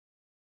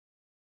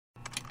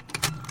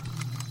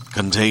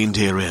Contained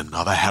herein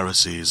are the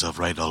heresies of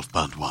Radolf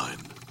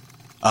Burntwine,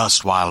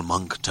 erstwhile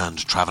monk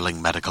turned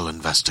traveling medical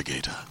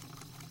investigator.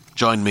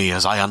 Join me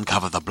as I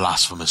uncover the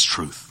blasphemous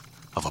truth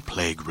of a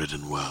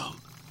plague-ridden world,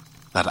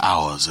 that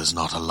ours is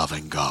not a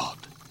loving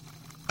God,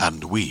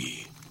 and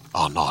we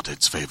are not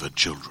its favored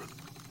children.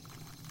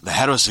 The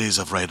heresies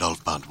of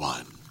Radolf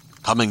Burntwine,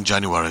 coming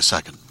January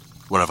 2nd,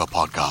 wherever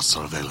podcasts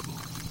are available.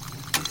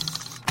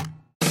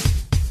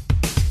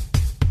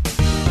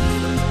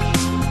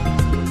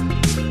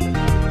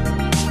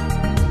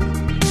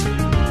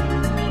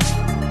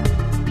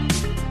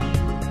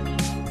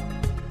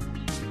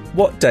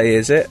 What day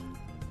is it?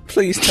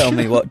 Please tell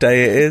me what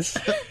day it is.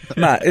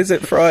 Matt, is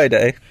it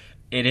Friday?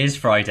 It is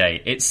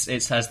Friday. It's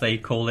as they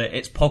call it,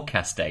 it's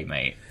podcast day,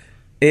 mate.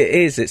 It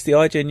is. It's the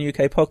IGN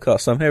UK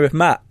podcast. I'm here with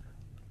Matt.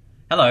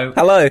 Hello.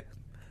 Hello.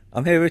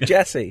 I'm here with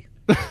Jesse.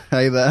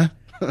 Hey there.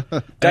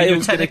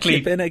 Dale's going to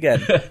chip in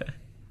again.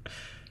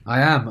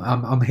 I am.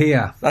 I'm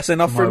here. That's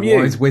enough from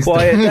you.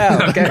 Quiet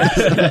down.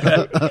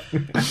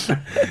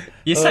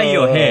 You say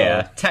you're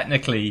here.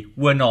 Technically,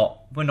 we're not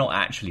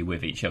actually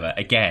with each other.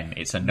 Again,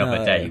 it's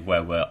another day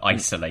where we're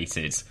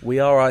isolated. We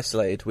are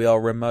isolated. We are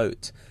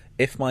remote.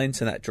 If my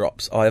internet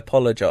drops, I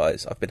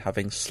apologise. I've been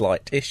having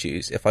slight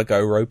issues. If I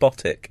go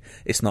robotic,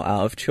 it's not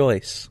out of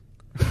choice.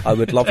 I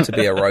would love to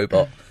be a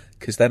robot,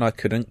 because then I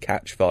couldn't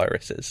catch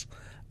viruses.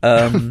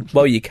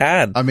 Well, you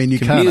can. I mean, you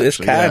Computers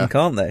can, actually,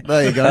 can't they?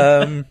 There you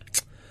go.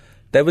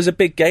 There was a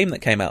big game that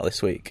came out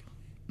this week.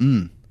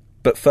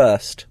 But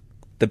first,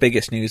 the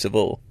biggest news of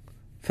all.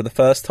 For the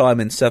first time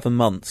in 7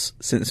 months,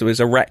 since it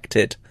was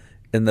erected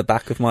in the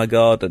back of my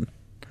garden,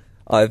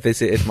 I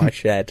visited my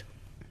shed.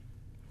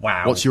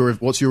 Wow. What's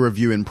your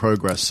review in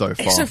progress so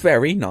far? It's a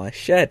very nice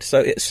shed, so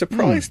it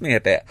surprised me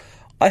a bit.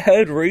 I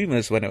heard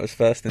rumours when it was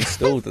first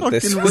installed that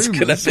this was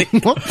going to be...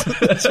 What?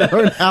 It's your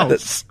own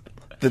house.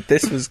 that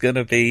this was going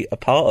to be a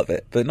part of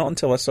it. But not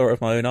until I saw it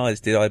with my own eyes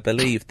did I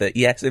believe that,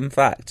 yes, in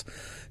fact,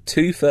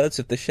 2/3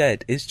 of the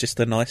shed is just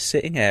a nice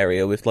sitting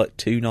area with like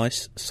 2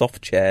 nice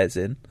soft chairs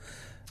in,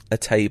 a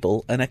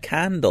table and a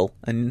candle.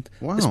 And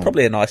it's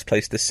probably a nice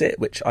place to sit,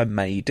 which I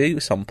may do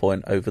some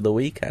point over the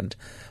weekend.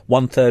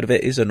 1/3 of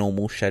it is a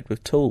normal shed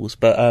with tools.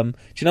 But do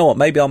you know what?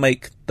 Maybe I'll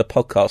make the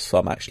podcast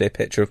farm actually a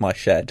picture of my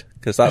shed,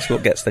 because that's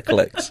what gets the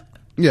clicks.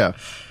 Yeah,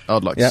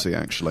 I'd like to see,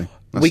 actually.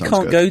 That we sounds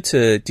can't good. go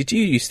to... Did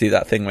you used to do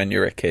that thing when you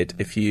were a kid?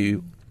 If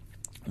you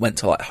went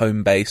to like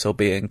Homebase or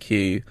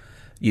B&Q,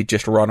 you'd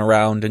just run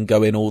around and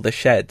go in all the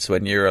sheds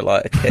when you were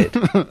like a kid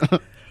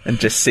and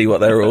just see what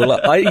they were all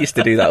like. I used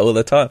to do that all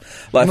the time.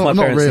 Like if my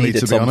parents really, needed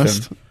to be something,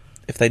 honest.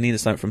 if they needed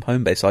something from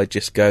Homebase, I'd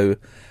just go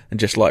and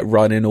just like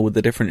run in all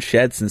the different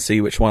sheds and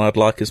see which one I'd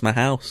like as my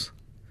house.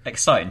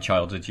 Exciting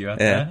childhood you had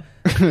there.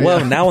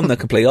 Well, now I'm the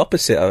complete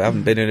opposite. I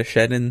haven't been in a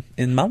shed in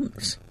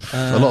months.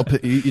 A lot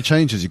of you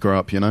change as you grow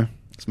up, you know.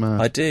 It's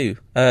mad. I do.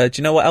 Do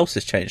you know what else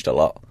has changed a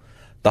lot?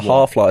 The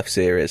Half-Life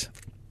series.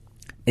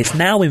 It's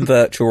now in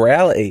virtual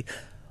reality.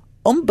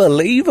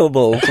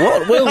 Unbelievable.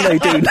 What will they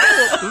do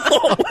next?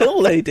 What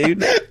will they do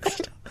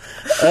next?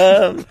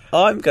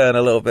 I'm going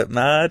a little bit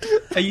mad.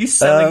 Are you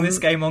selling this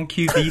game on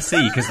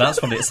QVC? Because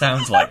that's what it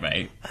sounds like,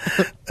 mate.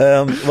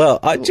 Well,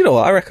 do you know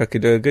what? I reckon I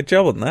could do a good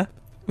job on that.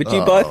 Would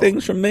you buy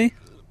things from me?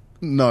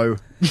 No.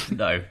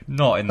 No,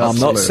 not in that. I'm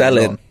not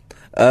selling.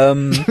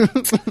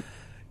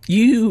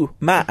 You,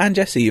 Matt and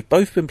Jesse, you've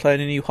both been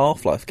playing a new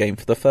Half-Life game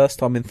for the first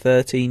time in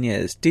 13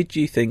 years. Did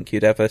you think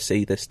you'd ever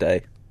see this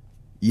day?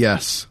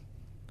 Yes.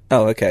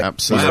 Oh, okay.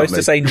 Absolutely. You're supposed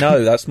to say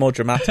no, that's more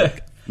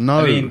dramatic. No.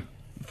 I mean,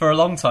 for a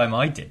long time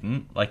I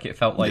didn't. Like, it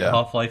felt like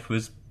Half-Life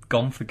was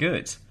gone for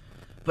good.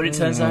 But it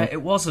turns out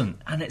it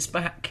wasn't, and it's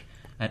back.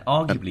 And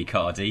arguably,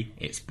 Cardi,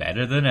 it's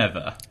better than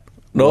ever.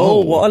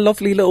 Oh, what a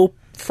lovely little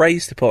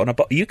phrase to put on a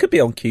box. You could be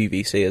on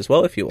QVC as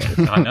well if you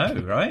wanted. I know,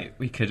 right?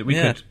 We could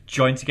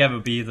join together,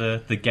 be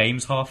the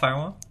games half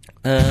hour.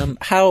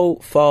 How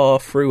far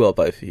through are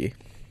both of you?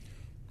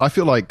 I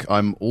feel like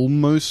I'm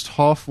almost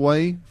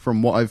halfway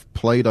from what I've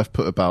played. I've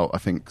put about, I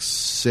think,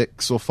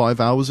 6 or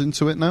 5 hours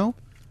into it now.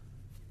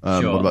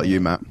 Sure. What about you,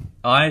 Matt?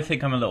 I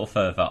think I'm a little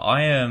further.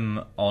 I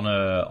am on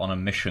a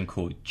mission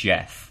called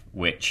Jeff,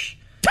 which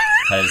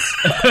has...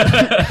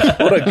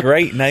 What a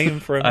great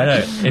name for a I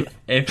know.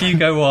 If you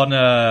go on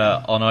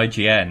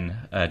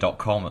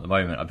IGN.com at the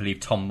moment, I believe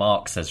Tom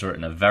Marks has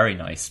written a very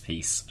nice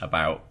piece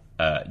about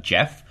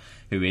Jeff,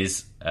 who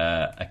is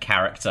a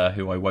character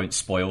who I won't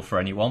spoil for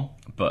anyone,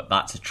 but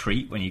that's a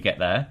treat when you get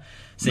there.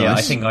 So yeah,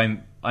 I think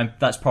I'm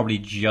that's probably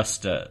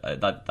just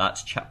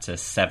that's chapter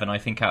 7, I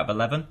think, out of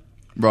 11.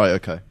 Right.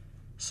 Okay.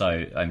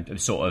 So I'm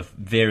sort of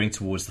veering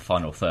towards the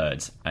final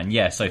third, and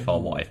yeah, so far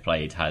what I've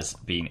played has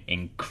been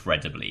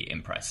incredibly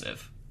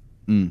impressive.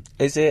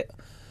 Is it?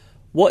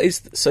 What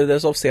is? So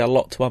there's obviously a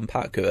lot to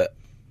unpack with it.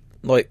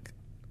 Like,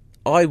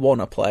 I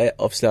want to play it.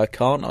 Obviously, I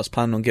can't. I was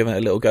planning on giving it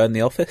a little go in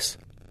the office.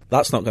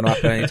 That's not going to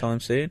happen anytime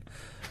soon.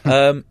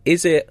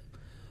 Is it,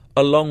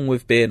 along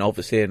with being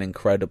obviously an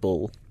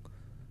incredible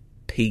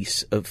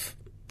piece of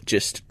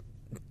just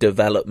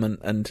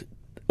development and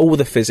all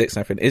the physics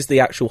and everything, is the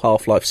actual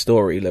Half-Life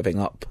story living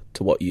up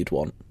to what you'd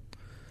want?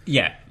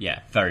 Yeah,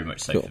 very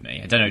much so for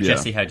me. I don't know,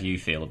 Jesse, how do you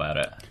feel about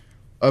it?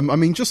 I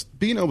mean, just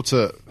being able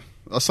to,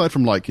 aside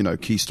from like,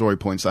 key story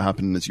points that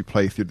happen as you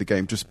play through the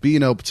game, just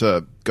being able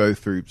to go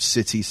through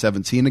City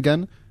 17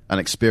 again and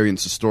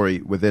experience the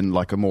story within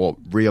like a more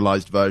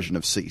realized version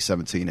of City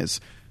 17 is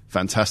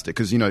fantastic.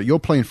 Because, you were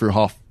playing through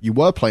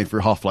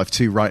Half-Life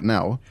 2 right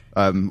now,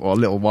 or a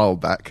little while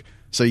back.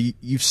 So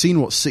you've seen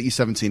what City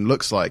 17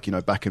 looks like,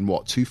 back in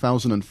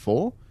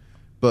 2004?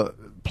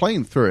 But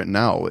playing through it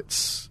now,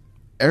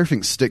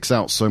 everything sticks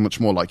out so much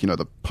more, like,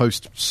 the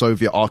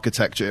post-Soviet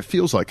architecture. It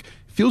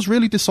feels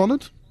really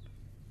Dishonored.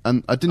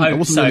 And I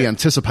wasn't really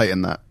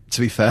anticipating that,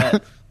 to be fair.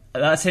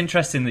 That's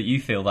interesting that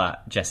you feel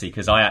that, Jesse,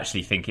 because I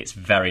actually think it's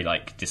very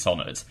like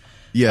Dishonored.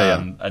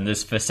 Yeah. And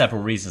there's for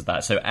several reasons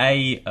that. So,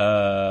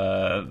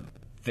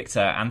 Victor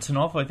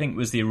Antonov, I think,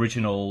 was the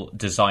original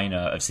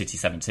designer of City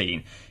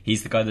 17.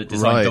 He's the guy that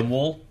designed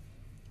Gunwall.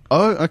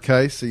 Oh,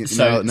 okay. So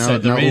now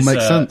it all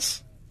makes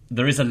sense.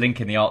 There is a link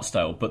in the art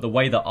style, but the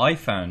way that I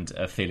found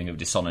a feeling of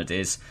Dishonored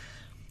is...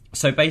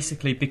 So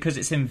basically, because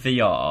it's in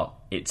VR,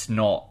 it's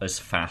not as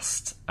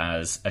fast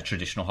as a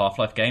traditional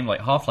Half-Life game. Like,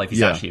 Half-Life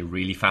is actually a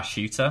really fast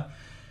shooter.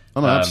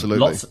 Oh, no,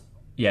 absolutely.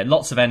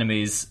 Lots of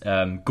enemies.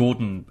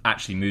 Gordon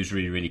actually moves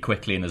really, really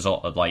quickly, and there's a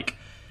lot of, like,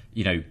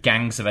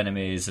 gangs of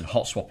enemies and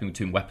hot swapping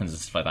between weapons and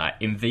stuff like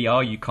that. In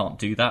VR, you can't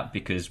do that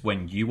because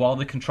when you are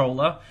the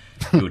controller,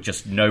 you're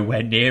just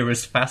nowhere near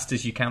as fast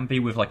as you can be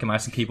with, like, a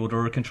mouse and keyboard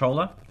or a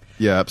controller.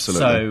 Yeah,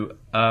 absolutely.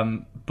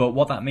 So, but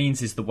what that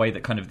means is the way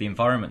that kind of the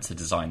environments are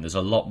designed. There's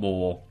a lot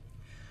more,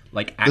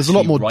 like, there's a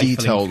lot more rifling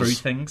details through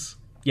things.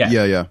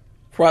 Yeah.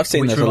 From what I've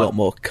seen, there's a lot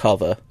more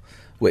cover,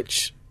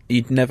 which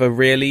you'd never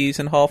really use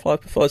in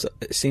Half-Life before.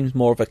 It seems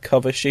more of a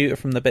cover shooter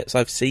from the bits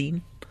I've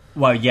seen.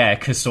 Well, yeah,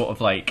 because sort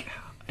of like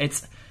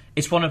it's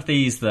one of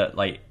these that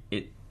like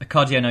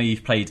Cardi, I know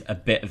you've played a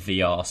bit of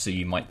VR, so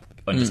you might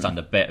understand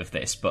a bit of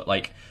this, but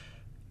like.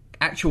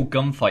 Actual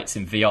gunfights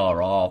in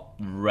VR are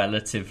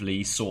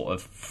relatively sort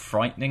of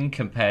frightening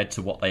compared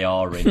to what they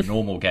are in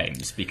normal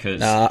games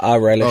because... I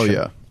relish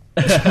them.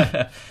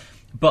 Yeah.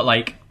 But,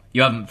 like,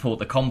 you haven't fought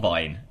the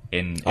Combine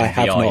in I VR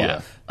have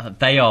not. yet.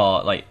 They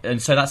are, like...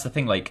 And so that's the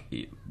thing, like,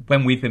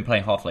 when we've been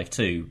playing Half-Life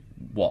 2,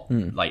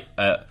 like,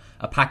 a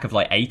pack of,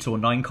 like, 8 or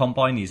 9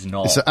 Combine is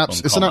not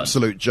It's an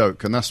absolute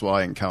joke, and that's what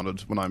I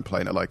encountered when I'm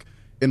playing it. Like,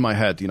 in my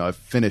head, I've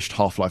finished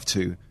Half-Life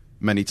 2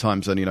 many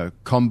times, and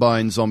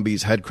Combine,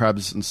 zombies, head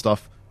crabs and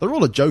stuff, they're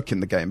all a joke in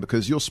the game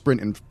because you're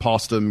sprinting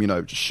past them,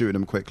 just shooting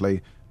them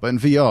quickly. But in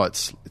VR,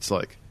 it's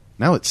like,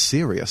 now it's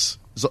serious.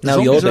 Now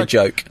you're the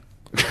joke.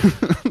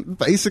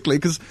 Basically,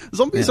 because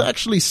zombies are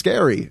actually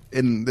scary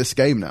in this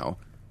game now.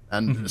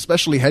 And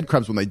especially head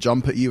crabs when they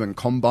jump at you, and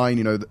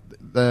Combine,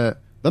 they're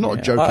not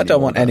a joke I anymore.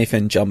 don't want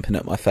anything jumping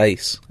at my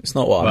face. It's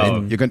not what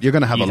I'm in. You're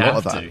going to have a lot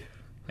of that.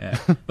 Yeah.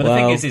 But the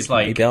thing is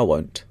like... Maybe I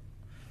won't.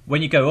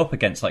 When you go up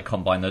against like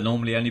Combine, there'll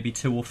normally only be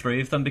 2 or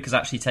 3 of them because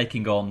actually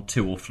taking on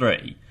 2 or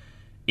 3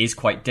 is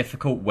quite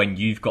difficult when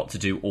you've got to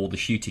do all the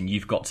shooting.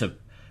 You've got to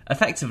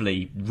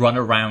effectively run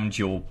around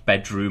your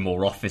bedroom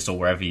or office or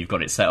wherever you've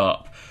got it set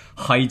up,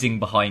 hiding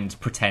behind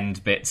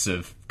pretend bits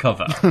of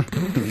cover.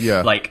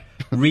 Yeah. Like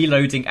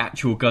reloading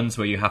actual guns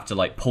where you have to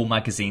like pull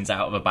magazines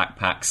out of a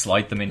backpack,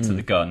 slide them into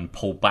the gun,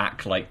 pull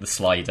back like the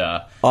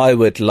slider. I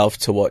would love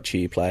to watch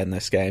you play in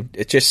this game.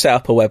 Just set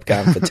up a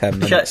webcam for 10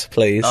 minutes,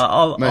 please.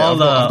 I've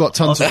got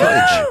tons of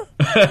footage.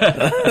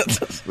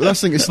 But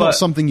that's the thing, it's not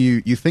something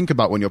you think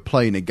about when you're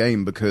playing a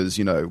game because,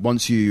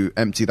 once you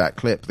empty that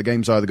clip, the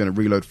game's either going to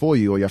reload for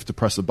you or you have to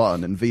press a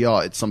button. In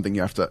VR, it's something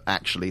you have to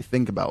actually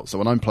think about. So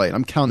when I'm playing,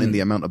 I'm counting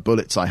the amount of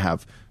bullets I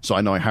have so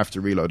I know I have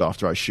to reload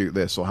after I shoot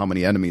this or how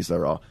many enemies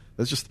there are.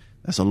 There's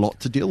a lot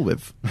to deal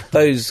with.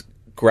 Those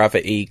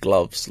gravity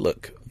gloves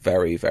look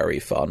very, very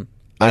fun.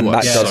 And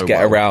that does so get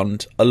well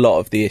around a lot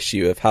of the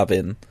issue of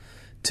having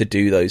to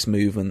do those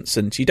movements.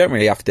 And you don't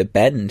really have to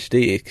bend, do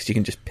you? Because you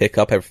can just pick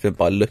up everything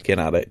by looking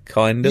at it,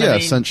 kind of. Yeah,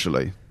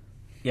 essentially.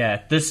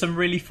 Yeah, there's some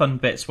really fun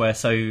bits where,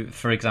 so,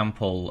 for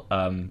example,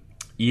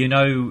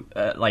 laser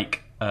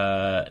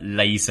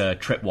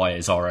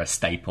tripwires are a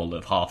staple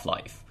of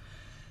Half-Life.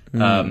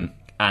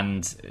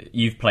 And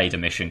you've played a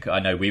mission. I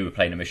know we were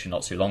playing a mission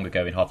not too long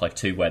ago in Half-Life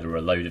 2 where there were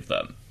a load of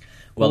them.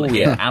 Well,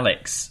 in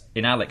Alex,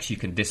 you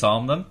can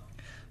disarm them.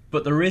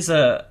 But there is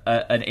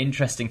an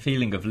interesting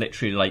feeling of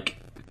literally like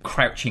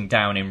crouching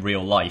down in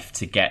real life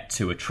to get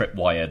to a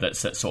tripwire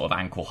that's at sort of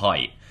ankle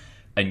height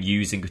and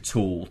using a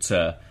tool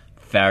to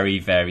very,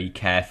 very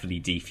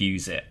carefully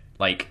defuse it.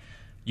 Like,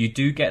 you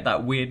do get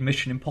that weird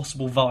Mission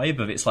Impossible vibe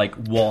of it's like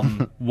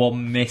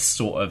one miss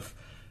sort of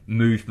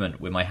movement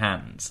with my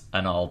hands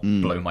and I'll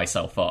blow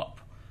myself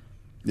up.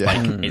 Yeah.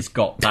 Like, it's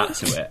got that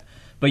to it.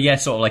 But yeah,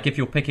 sort of like if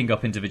you're picking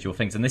up individual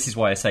things, and this is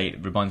why I say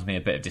it reminds me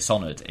a bit of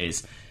Dishonored,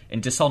 is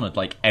in Dishonored,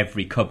 like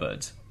every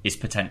cupboard is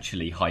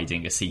potentially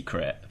hiding a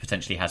secret,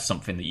 potentially has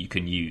something that you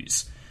can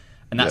use.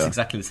 And that's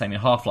exactly the same in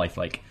Half-Life.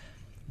 Like,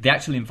 the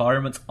actual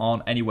environments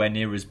aren't anywhere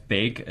near as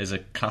big as a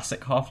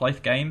classic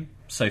Half-Life game.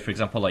 So, for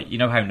example, like, you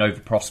know how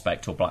Nova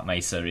Prospekt or Black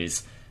Mesa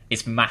is...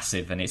 It's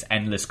massive and it's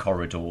endless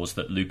corridors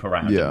that loop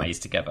around and maze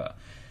together.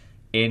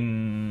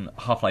 in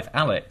Half-Life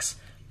Alyx,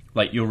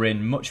 like you're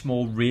in much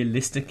more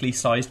realistically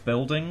sized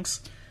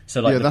buildings.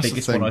 So like the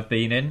biggest one I've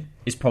been in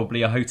is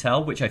probably a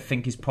hotel, which I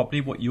think is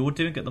probably what you're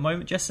doing at the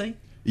moment, Jesse.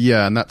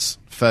 Yeah, and that's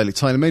fairly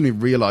tiny. It made me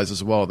realise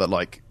as well that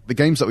like the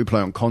games that we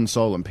play on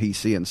console and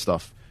PC and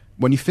stuff,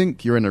 when you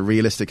think you're in a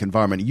realistic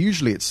environment,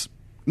 usually it's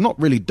not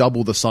really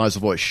double the size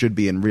of what it should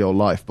be in real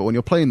life. But when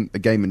you're playing a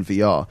game in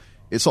VR,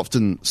 it's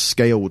often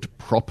scaled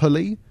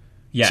properly.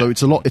 Yeah. So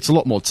it's a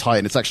lot more tight,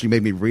 and it's actually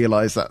made me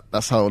realise that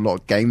that's how a lot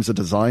of games are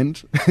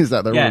designed, is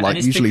that they're all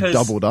like usually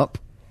doubled up.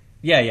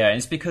 Yeah, and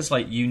it's because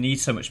like you need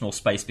so much more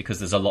space because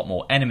there's a lot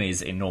more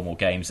enemies in normal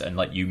games, and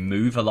like you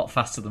move a lot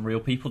faster than real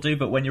people do.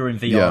 But when you're in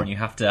VR and you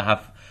have to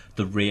have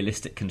the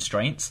realistic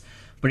constraints,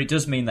 but it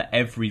does mean that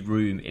every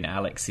room in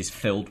Alyx is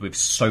filled with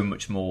so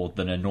much more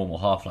than a normal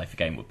Half-Life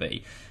game would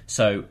be.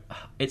 So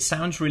it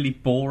sounds really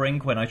boring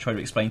when I try to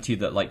explain to you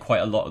that like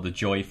quite a lot of the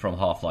joy from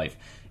Half-Life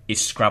is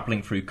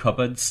scrabbling through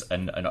cupboards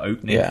and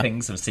opening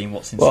things and seeing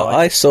what's inside. Well,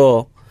 I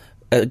saw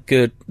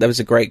there was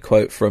a great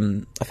quote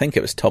from, I think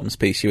it was Tom's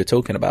piece you were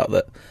talking about,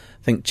 that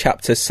I think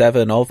Chapter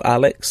 7 of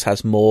Alyx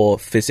has more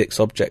physics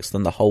objects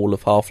than the whole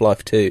of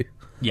Half-Life 2.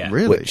 Yeah.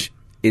 Really? Which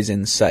is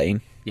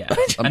insane. Yeah.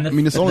 I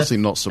mean, it's honestly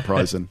not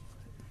surprising.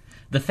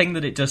 The thing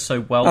that it does so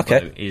well,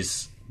 though,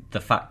 is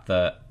the fact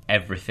that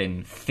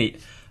everything...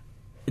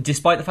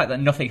 despite the fact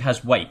that nothing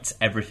has weight,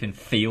 everything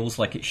feels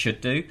like it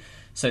should do.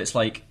 So it's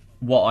like...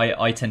 What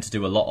I tend to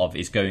do a lot of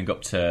is going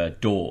up to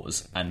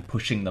doors and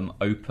pushing them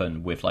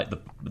open with like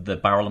the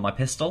barrel of my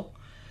pistol.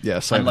 Yeah,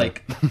 same. And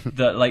like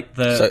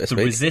the so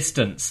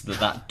resistance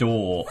that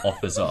door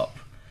offers up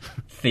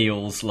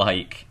feels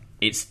like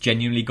it's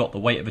genuinely got the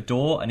weight of a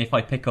door. And if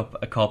I pick up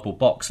a cardboard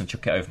box and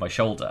chuck it over my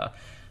shoulder,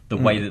 the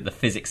way that the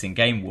physics in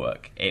game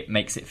work, it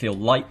makes it feel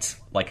light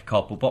like a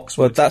cardboard box.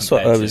 Well, that's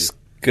what I was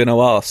going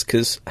to ask,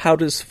 because how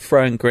does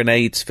throwing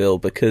grenades feel?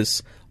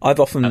 Because I've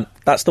often...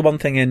 that's the one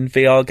thing in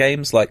VR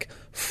games, like,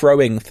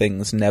 throwing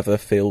things never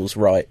feels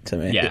right to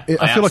me. Yeah,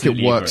 I feel like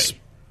it works.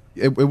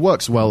 Agree. It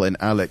works well in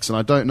Alyx, and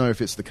I don't know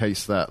if it's the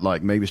case that,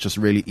 like, maybe it's just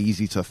really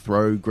easy to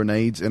throw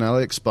grenades in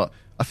Alyx, but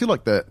I feel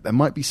like there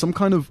might be some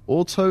kind of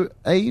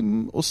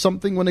auto-aim or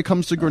something when it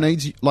comes to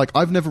grenades. Like,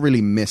 I've never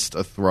really missed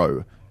a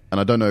throw, and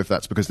I don't know if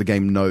that's because the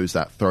game knows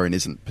that throwing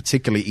isn't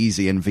particularly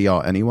easy in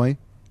VR anyway.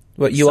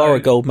 Well, you are a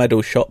gold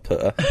medal shot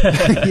putter.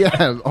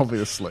 Yeah,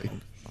 obviously.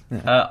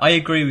 I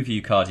agree with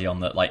you, Cardi, on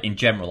that. Like in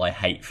general, I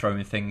hate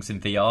throwing things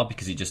in VR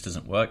because it just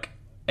doesn't work.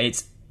 I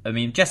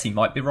mean, Jesse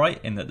might be right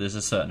in that there's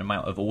a certain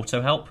amount of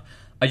auto help.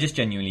 I just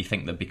genuinely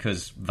think that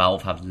because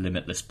Valve have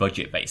limitless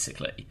budget,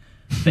 basically,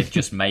 they've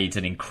just made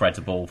an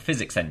incredible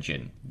physics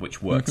engine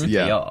which works in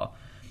VR.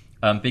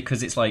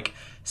 Because it's like,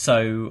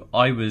 so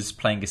I was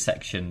playing a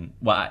section.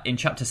 Well, in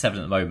Chapter 7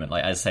 at the moment,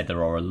 like as I said,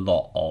 there are a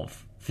lot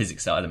of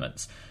physics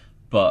elements,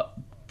 but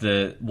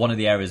one of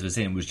the areas I was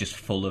in was just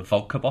full of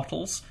vodka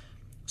bottles.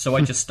 So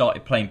I just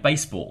started playing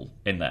baseball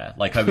in there.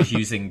 Like I was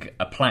using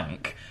a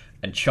plank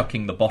and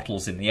chucking the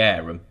bottles in the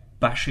air and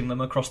bashing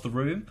them across the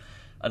room.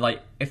 And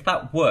like, if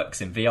that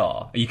works in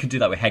VR, you can do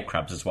that with head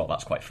crabs as well.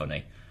 That's quite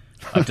funny.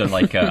 I've done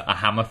like a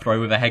hammer throw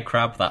with a head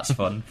crab. That's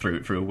fun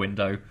through a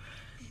window.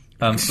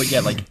 But yeah,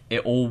 like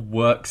it all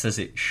works as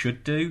it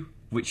should do,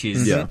 which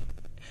is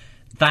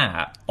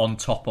that on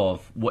top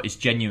of what is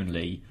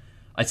genuinely...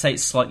 I'd say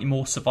it's slightly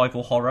more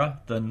survival horror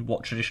than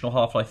what traditional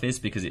Half-Life is,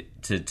 because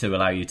to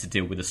allow you to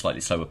deal with a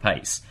slightly slower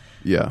pace.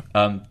 Yeah.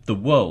 The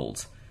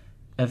world.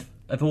 Have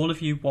all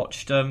of you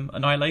watched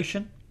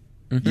Annihilation?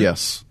 Mm-hmm.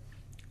 Yes.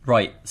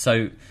 Right.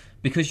 So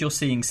because you're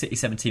seeing City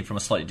 17 from a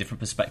slightly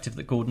different perspective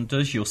that Gordon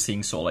does, you're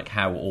seeing sort of like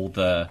how all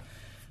the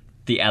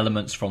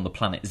elements from the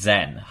planet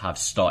Zen have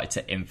started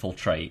to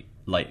infiltrate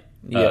like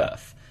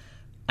Earth,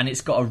 and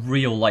it's got a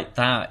real like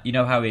that. You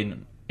know how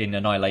in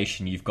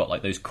Annihilation you've got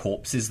like those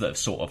corpses that have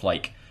sort of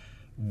like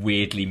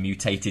weirdly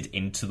mutated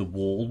into the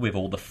wall with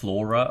all the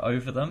flora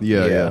over them.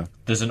 Yeah.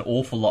 There's an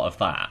awful lot of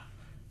that,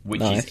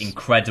 which is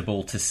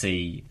incredible to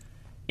see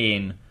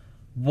in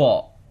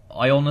what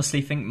I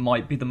honestly think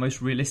might be the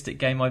most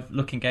realistic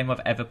looking game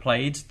I've ever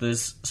played.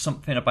 There's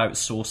something about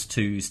Source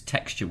 2's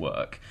texture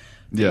work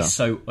that is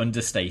so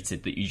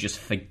understated that you just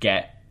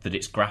forget that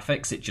it's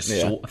graphics. It just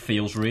sort of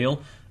feels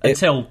real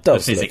until the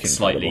physics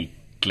slightly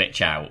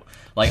glitch out.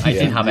 Like, I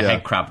did have a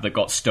head crab that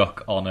got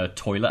stuck on a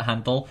toilet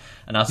handle,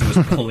 and as I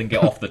was pulling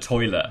it off the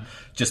toilet,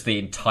 just the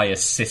entire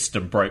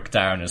system broke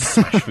down and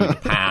smashed through the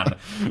pan.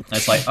 And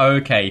it's like,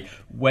 okay,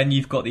 when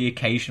you've got the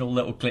occasional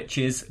little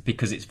glitches,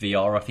 because it's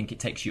VR, I think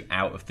it takes you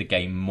out of the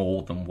game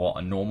more than what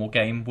a normal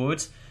game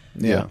would.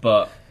 Yeah.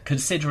 But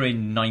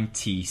considering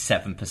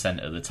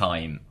 97% of the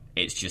time,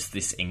 it's just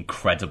this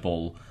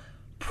incredible,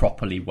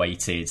 properly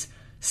weighted,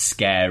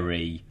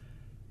 scary...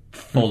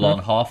 full-on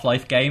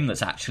Half-Life game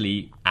that's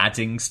actually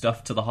adding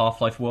stuff to the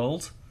Half-Life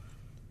world.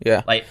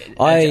 Yeah. Like,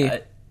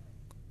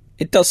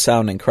 it does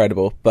sound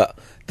incredible, but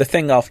the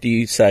thing after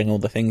you saying all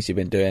the things you've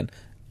been doing,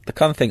 the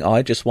kind of thing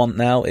I just want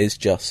now is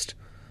just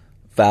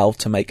Valve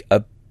to make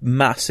a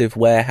massive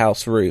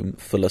warehouse room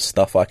full of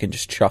stuff I can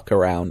just chuck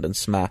around and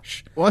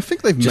smash. Well, I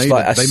think they've just made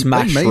like a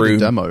smash room. a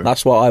demo.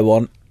 That's what I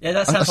want. Yeah,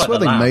 that I sounds like swear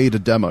the they lab. made a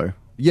demo.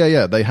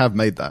 Yeah, they have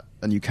made that,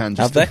 and you can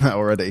just Have do they? that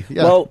already.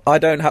 Yeah. Well, I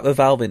don't have a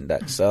Valve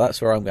index, so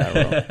that's where I'm going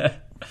wrong.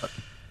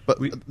 But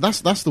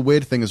that's the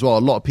weird thing as well. A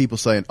lot of people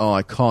saying, "Oh,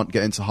 I can't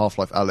get into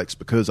Half-Life Alyx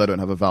because I don't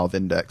have a Valve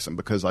Index and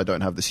because I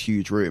don't have this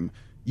huge room."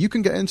 You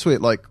can get into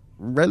it like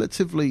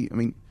relatively. I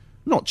mean,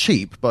 not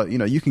cheap, but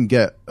you can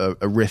get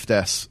a Rift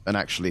S and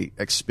actually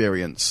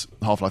experience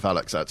Half-Life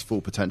Alyx at its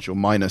full potential,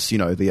 minus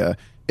the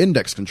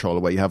Index controller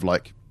where you have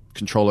like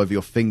control over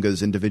your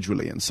fingers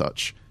individually and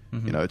such.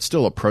 Mm-hmm. It's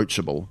still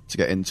approachable to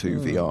get into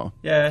VR.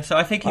 Yeah, so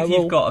I think if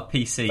you've got a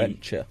PC,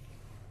 Venture.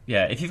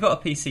 yeah, if you've got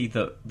a PC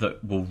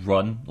that will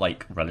run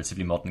like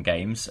relatively modern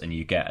games, and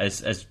you get,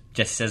 as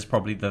Jesse says,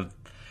 probably the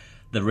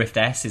Rift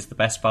S is the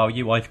best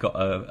value. I've got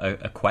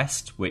a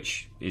Quest,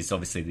 which is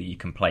obviously that you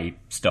can play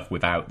stuff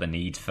without the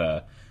need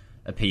for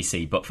a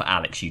PC, but for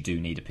Alyx you do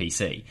need a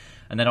PC.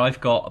 And then I've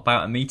got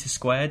about 1 meter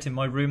squared in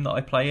my room that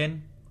I play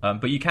in,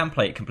 but you can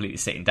play it completely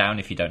sitting down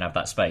if you don't have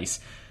that space.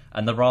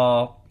 And there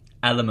are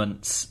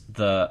elements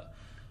that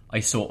I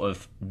sort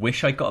of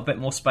wish I got a bit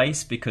more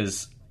space,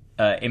 because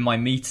in my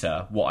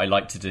meter, what I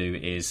like to do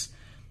is,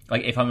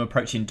 like, if I'm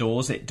approaching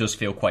doors, it does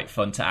feel quite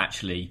fun to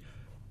actually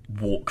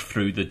walk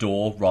through the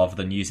door rather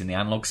than using the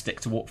analog stick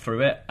to walk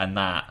through it, and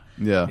that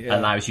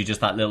allows you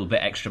just that little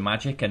bit extra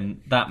magic,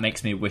 and that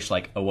makes me wish,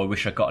 like, I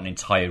wish I got an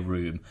entire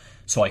room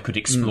so I could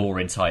explore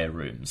entire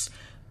rooms.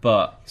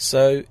 But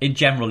so in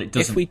general, it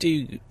doesn't.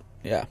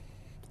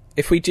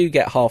 If we do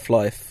get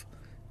Half-Life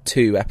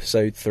 2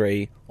 Episode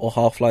 3 or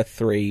Half-Life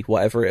 3,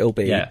 whatever it'll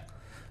be,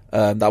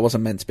 that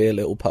wasn't meant to be a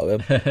little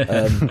poem.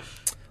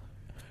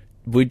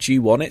 Would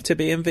you want it to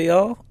be in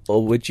VR,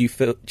 or do you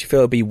feel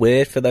it'd be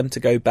weird for them to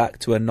go back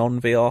to a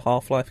non-VR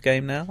Half-Life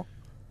game now?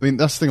 I mean,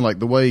 that's the thing. Like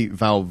the way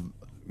Valve,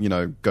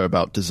 go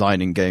about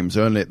designing games,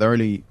 they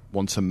only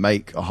want to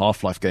make a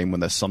Half-Life game when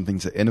there's something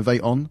to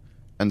innovate on.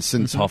 And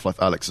since Half-Life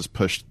Alyx has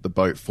pushed the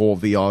boat for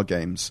VR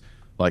games,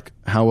 like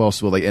how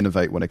else will they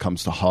innovate when it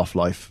comes to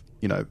Half-Life,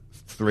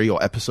 3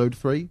 or Episode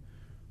 3?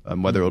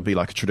 Whether it'll be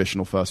like a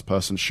traditional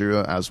first-person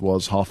shooter, as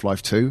was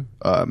Half-Life 2.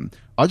 I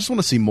just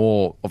want to see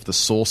more of the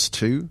Source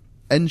 2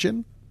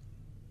 engine.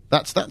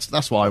 That's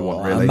what I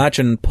want, really.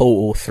 Imagine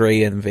Portal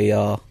 3 in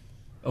VR.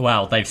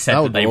 Well, they've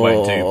said that they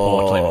won't do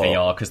Portal in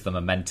VR because the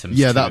momentum's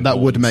too that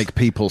would important. make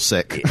people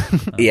sick.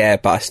 Yeah,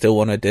 but I still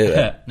want to do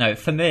it. No,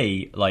 for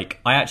me, like,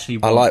 I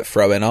like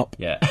throwing up.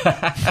 Yeah.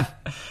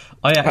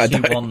 I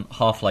actually want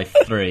Half-Life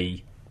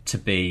 3 to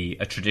be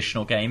a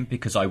traditional game,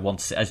 because I want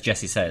to, as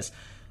Jesse says,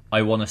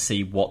 I want to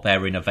see what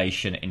their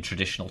innovation in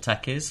traditional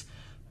tech is.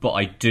 But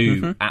I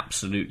do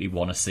absolutely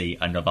want to see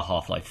another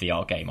Half-Life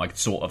VR game. I'd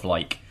sort of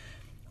like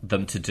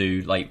them to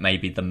do, like,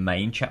 maybe the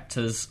main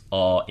chapters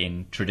are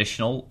in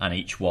traditional, and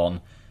each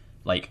one,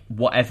 like,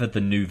 whatever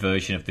the new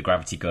version of the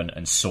gravity gun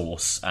and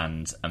Source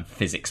and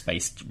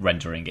physics-based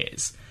rendering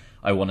is,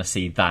 I want to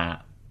see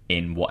that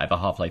in whatever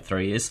Half-Life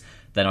 3 is.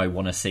 Then I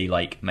want to see,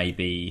 like,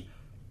 maybe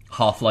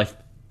Half-Life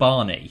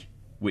Barney,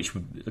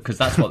 because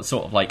that's what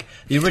sort of like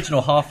the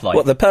original Half-Life.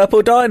 What, the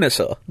purple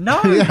dinosaur?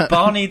 No,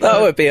 Barney. That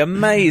would be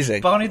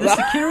amazing. Barney the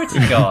security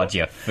guard,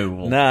 you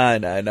fool.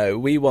 No.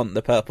 We want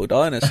the purple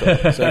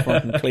dinosaur so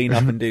everyone can clean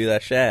up and do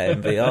their share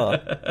in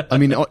VR. I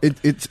mean,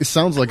 it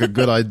sounds like a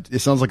good idea. It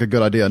sounds like a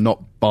good idea,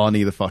 not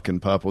Barney the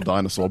fucking purple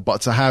dinosaur,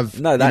 but to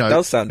have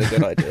does sound a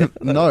good idea.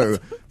 No,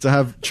 to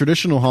have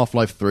traditional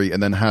Half-Life 3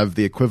 and then have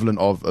the equivalent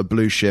of a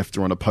blue shift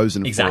or an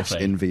opposing force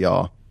in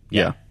VR.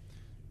 Yeah.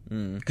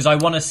 Because I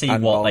want to see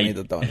and what Barney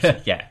the dinosaur.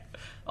 Yeah.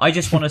 I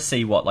just want to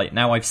see what, like,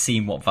 now I've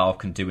seen what Valve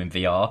can do in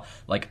VR,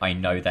 like, I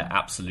know they're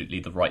absolutely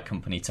the right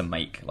company to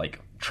make,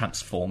 like,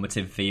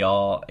 transformative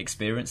VR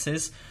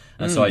experiences.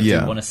 And so I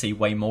do want to see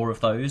way more of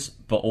those,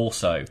 but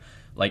also,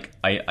 like,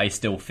 I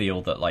still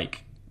feel that,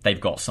 like,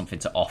 they've got something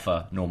to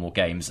offer normal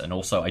games, and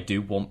also I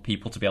do want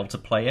people to be able to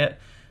play it.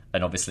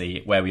 And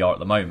obviously, where we are at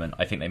the moment,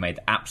 I think they made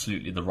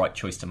absolutely the right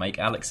choice to make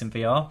Alyx in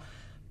VR,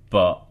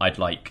 but I'd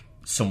like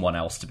someone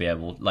else to be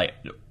able, like,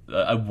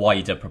 a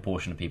wider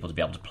proportion of people to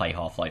be able to play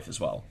Half-Life as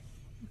well.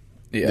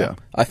 Yeah.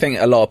 I think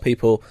a lot of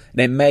people,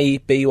 and it may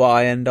be what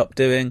I end up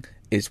doing,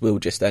 is we'll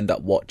just end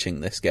up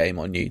watching this game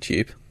on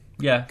YouTube.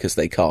 Yeah. Because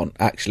they can't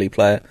actually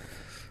play it.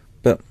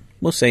 But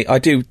we'll see. I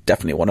do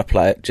definitely want to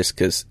play it just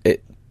because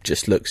it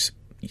just looks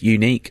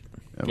unique.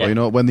 Yeah, well, you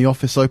know what? When the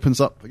office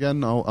opens up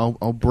again,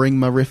 I'll bring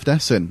my Rift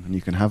S in and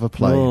you can have a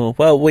play. Oh,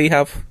 well, we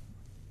have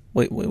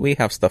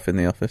stuff in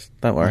the office.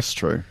 Don't worry. That's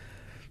true.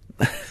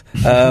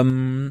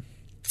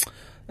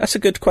 That's a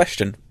good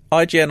question.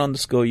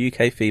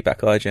 IGN_UK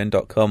feedback,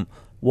 IGN.com.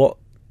 What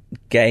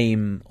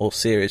game or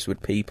series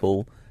would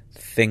people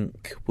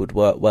think would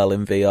work well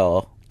in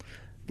VR?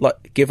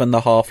 Like, given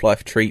the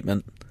Half-Life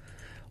treatment,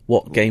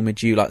 what game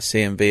would you like to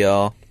see in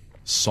VR?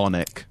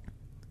 Sonic.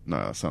 No,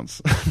 that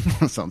sounds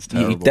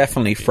terrible. You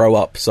definitely throw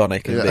up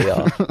Sonic in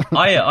VR.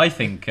 I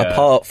think...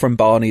 Apart from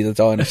Barney the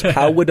Dinosaur.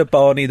 How would a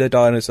Barney the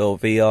Dinosaur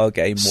VR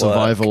game work?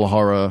 Survival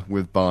horror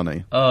with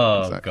Barney.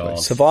 Oh, exactly. God.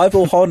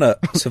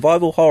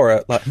 Survival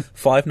horror, like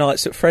Five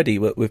Nights at Freddy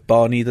with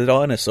Barney the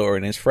Dinosaur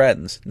and his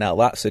friends. Now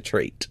that's a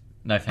treat.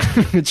 No,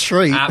 thank you.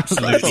 Treat.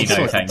 Absolutely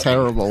no, thank you.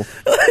 Terrible.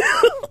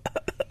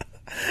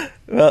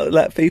 Well,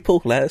 let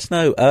us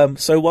know.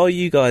 So while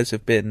you guys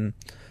have been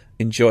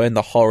enjoying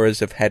the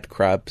horrors of head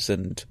crabs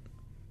and...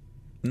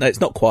 No,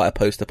 it's not quite a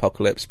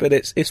post-apocalypse, but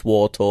it's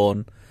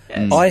war-torn.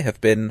 Yes. I have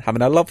been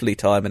having a lovely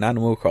time in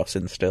Animal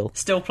Crossing still.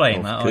 Still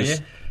playing that, are you?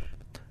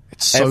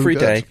 It's so every good.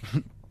 day.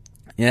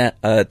 Yeah,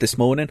 this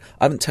morning.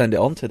 I haven't turned it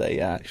on today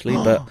yet, actually,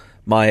 but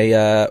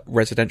my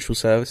residential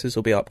services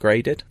will be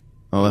upgraded.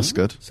 Oh, that's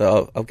good.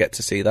 So I'll get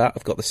to see that.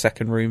 I've got the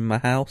second room in my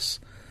house.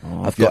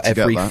 Oh, I've got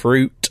every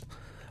fruit.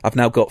 I've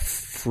now got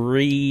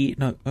 5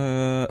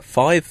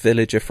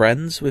 villager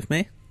friends with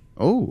me.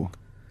 Oh.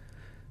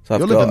 So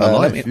You're living the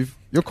life.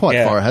 You're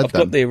quite far ahead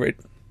then.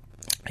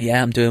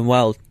 Yeah, I'm doing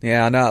well.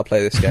 Yeah, I know how to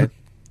play this game.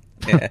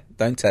 Yeah,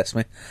 don't test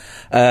me.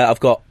 I've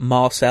got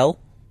Marcel,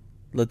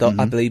 the dog.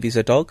 I believe he's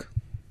a dog.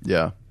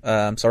 Yeah.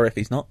 I'm sorry if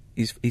he's not.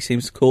 He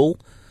seems cool.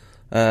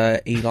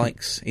 He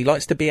likes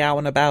to be out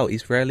and about.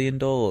 He's rarely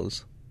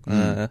indoors.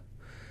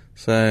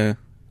 So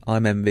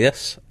I'm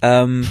envious.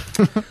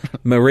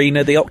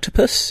 Marina the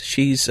octopus.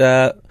 She's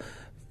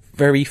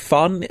very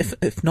fun,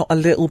 if not a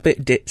little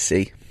bit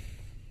ditzy.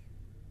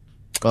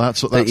 Well,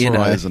 that's all right,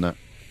 isn't it?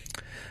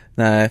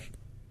 No.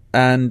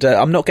 And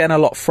I'm not getting a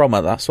lot from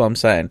her, that's what I'm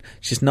saying.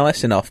 She's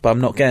nice enough, but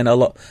I'm not getting a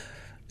lot...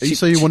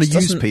 So you want to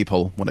use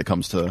people when it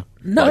comes to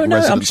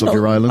residents of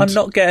your island? I'm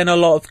not getting a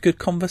lot of good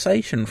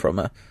conversation from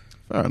her.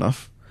 Fair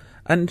enough.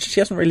 And she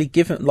hasn't really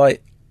given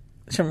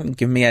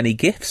me any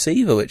gifts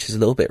either, which is a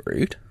little bit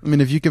rude. I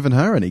mean, have you given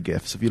her any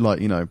gifts? Have you, put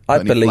I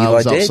any believe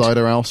flowers I did. outside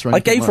her house or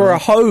anything? I gave her a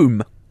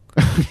home.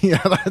 Yeah,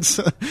 that's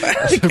a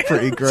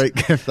pretty great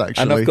gift,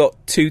 actually. And I've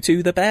got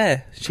Tutu the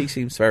bear. She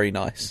seems very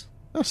nice.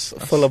 That's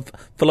full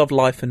of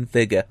life and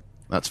vigour.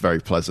 That's very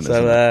pleasant, so,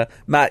 isn't it?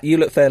 Matt, you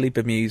look fairly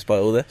bemused by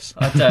all this.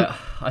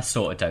 I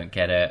sort of don't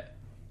get it.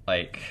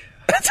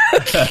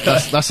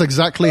 That's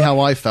exactly how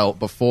I felt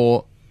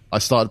before I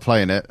started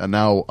playing it, and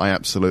now I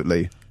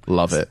absolutely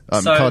love it.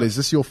 Cardi, is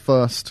this your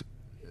first...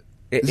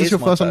 Is this your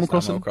first Animal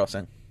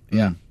Crossing?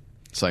 Yeah.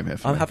 Same here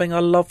for me. I'm having a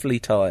lovely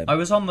time. I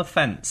was on the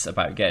fence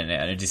about getting it,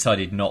 and I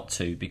decided not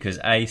to because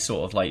none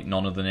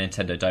of the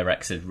Nintendo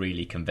Directs had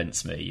really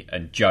convinced me,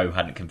 and Joe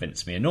hadn't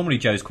convinced me. And normally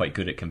Joe's quite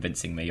good at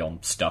convincing me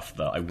on stuff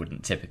that I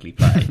wouldn't typically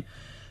play.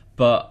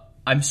 But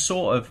I've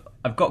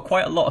got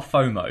quite a lot of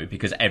FOMO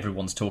because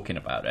everyone's talking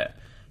about it.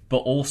 But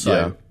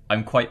also,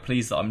 I'm quite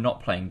pleased that I'm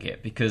not playing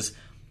it because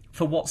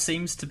for what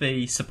seems to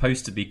be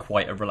supposed to be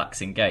quite a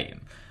relaxing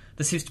game,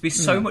 there seems to be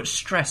so much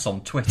stress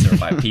on Twitter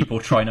about people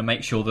trying to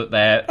make sure that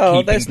they're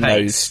keeping there's pace.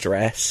 No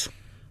stress.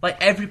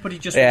 Everybody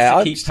just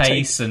wants to keep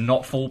pace and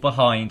not fall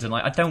behind, and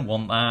I don't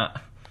want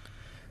that.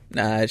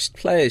 Nah, just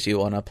play as you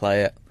want to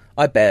play it.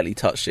 I barely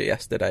touched it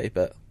yesterday,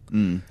 but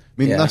I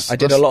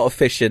did a lot of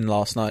fishing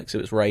last night because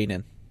it was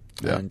raining,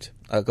 and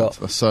I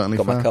got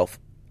myself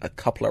a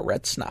couple of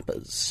red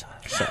snappers.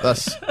 So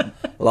that's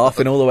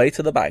laughing all the way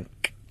to the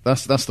bank.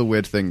 That's the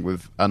weird thing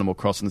with Animal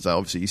Crossing is that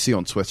obviously you see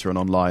on Twitter and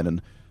online and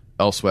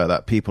elsewhere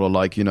that people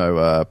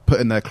are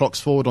putting their clocks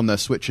forward on their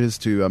switches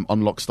to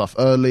unlock stuff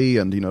early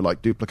and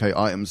duplicate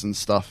items and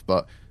stuff.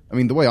 But I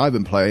mean, the way I've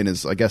been playing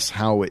is I guess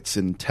how it's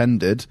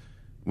intended,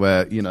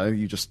 where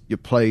you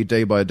play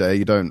day by day.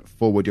 You don't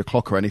forward your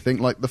clock or anything.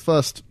 Like the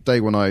first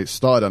day when I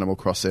started Animal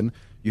Crossing,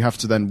 you have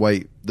to then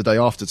wait the day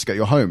after to get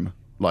your home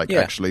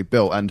actually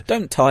built. And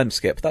don't time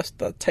skip.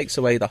 That takes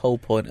away the whole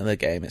point of the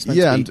game. It's meant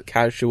to be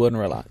casual and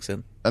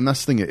relaxing. And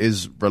that's the thing, it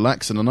is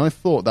relaxing. And I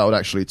thought that would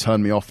actually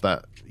turn me off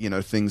that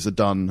things are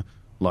done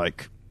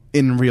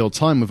in real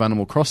time with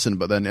Animal Crossing,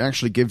 but then it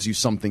actually gives you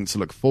something to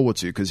look forward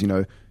to because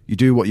you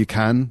do what you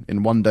can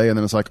in one day, and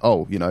then it's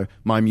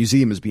my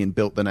museum is being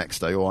built the next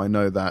day, or I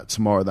know that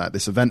tomorrow that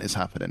this event is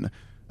happening,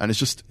 and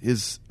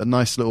it's a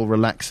nice little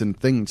relaxing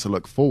thing to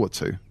look forward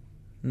to.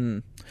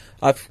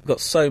 I've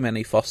got so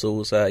many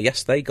fossils.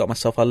 Yesterday, got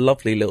myself a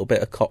lovely little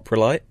bit of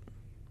coprolite.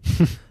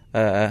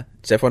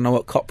 Does everyone know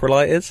what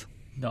coprolite is?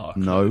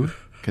 No.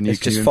 It's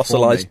just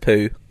fossilised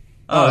poo.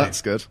 Oh,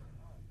 that's good.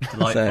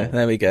 Delightful. So,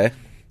 there we go.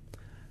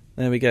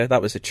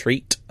 That was a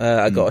treat.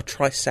 I got a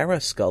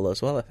Tricera skull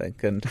as well, I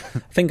think. And I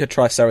think a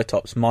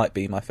Triceratops might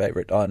be my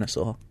favourite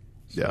dinosaur.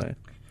 So. Yeah.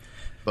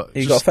 But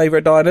you got a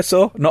favourite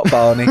dinosaur? Not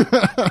Barney.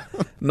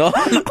 Not.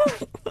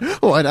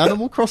 What, an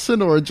Animal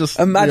Crossing or just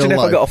Imagine if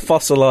real life? I got a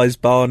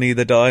fossilised Barney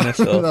the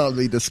dinosaur. That would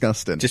be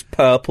disgusting. Just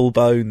purple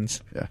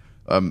bones. Yeah.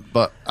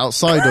 But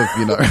outside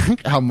of,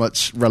 how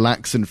much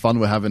relaxing fun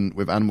we're having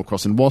with Animal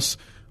Crossing,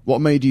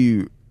 what made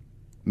you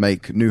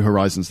make New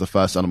Horizons the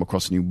first Animal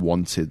Crossing you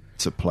wanted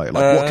to play?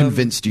 What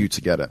convinced you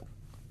to get it?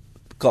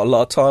 Got a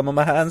lot of time on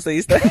my hands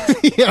these days.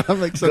 Yeah, that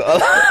makes sense.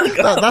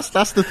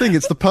 That's the thing.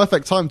 It's the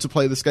perfect time to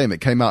play this game.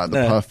 It came out at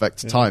the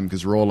perfect time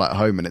because we're all at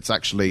home, and it's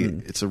actually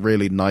it's a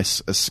really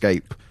nice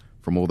escape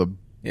from all the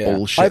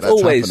bullshit I've that's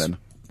always happening.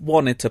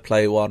 Wanted to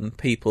play one.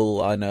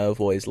 People I know have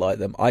always liked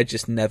them. I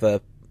just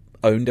never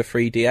owned a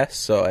 3DS,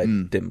 so I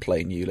didn't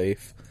play New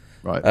Leaf.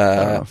 Right,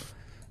 fair enough.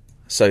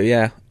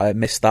 So I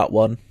missed that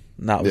one.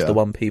 And that was the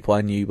one people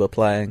I knew were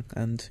playing,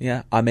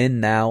 and I'm in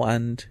now,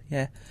 and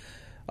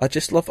I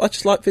just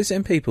like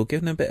visiting people,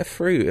 giving them a bit of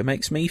fruit. It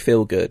makes me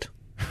feel good.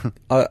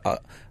 I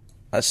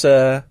just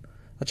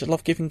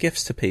love giving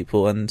gifts to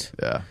people, and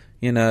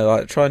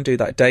I try and do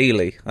that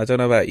daily. I don't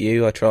know about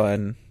you. I try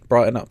and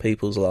brighten up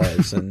people's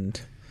lives, and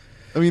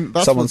I mean,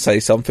 someone say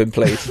something,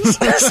 please.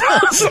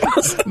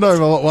 No,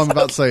 what I'm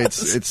about to say,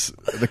 it's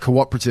the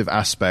cooperative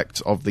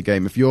aspect of the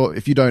game. If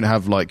you don't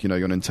have your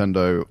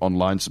Nintendo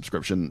Online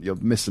subscription, you're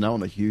missing out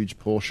on a huge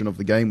portion of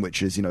the game,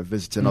 which is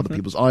visiting other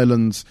people's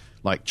islands,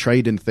 like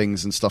trading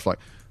things and stuff. Like,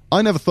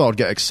 I never thought I'd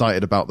get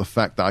excited about the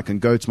fact that I can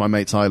go to my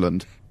mate's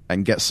island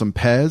and get some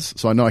pears,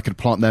 so I know I could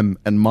plant them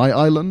in my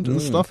island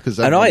and stuff.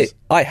 And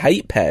I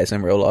hate pears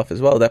in real life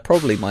as well. They're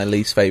probably my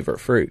least favourite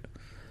fruit.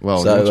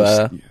 Well,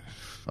 so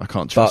I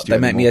can't trust you But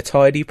they make anymore. me a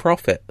tidy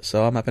profit,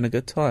 so I'm having a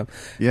good time.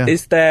 Yeah.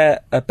 Is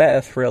there a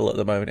better thrill at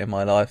the moment in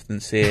my life than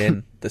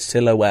seeing the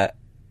silhouette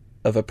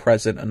of a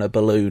present and a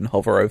balloon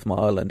hover over my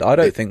island? I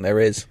don't think there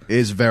is. It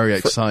is very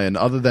exciting,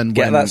 other than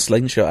Get that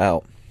slingshot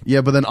out.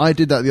 Yeah, but then I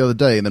did that the other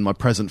day, and then my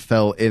present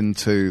fell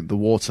into the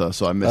water,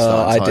 so I missed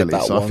out entirely. I did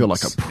that so once. I feel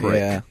like a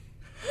prick.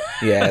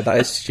 Yeah, that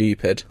is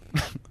stupid.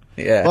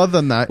 Yeah. Other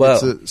than that,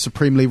 it's a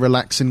supremely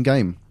relaxing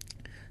game.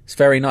 It's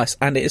very nice,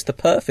 and it is the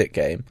perfect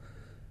game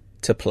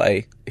to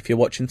play if you're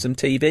watching some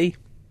TV.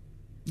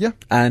 Yeah.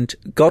 And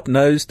God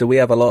knows, do we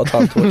have a lot of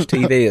time to watch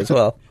TV as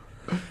well.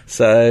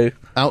 So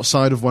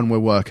outside of when we're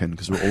working,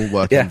 because we're all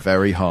working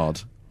very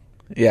hard.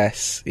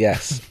 Yes.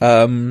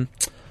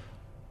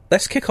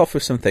 Let's kick off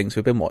with some things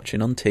we've been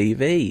watching on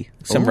TV.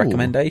 Some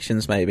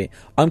recommendations, maybe.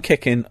 I'm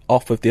kicking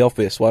off with the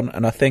obvious one,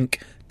 and I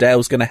think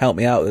Dale's going to help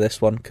me out with this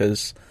one,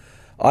 because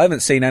I haven't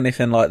seen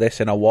anything like this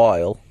in a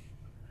while.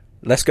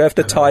 Let's go with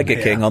the Tiger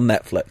King on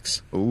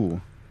Netflix.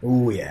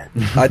 Oh, yeah.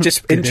 I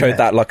just introed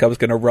that like I was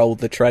going to roll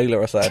the trailer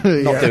or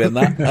something. Not doing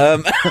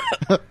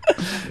that.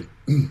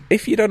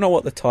 If you don't know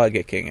what the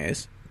Tiger King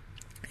is,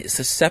 it's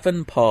a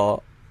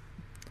 7-part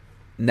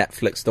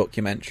Netflix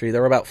documentary.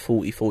 They're about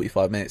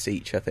 45 minutes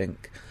each, I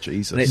think.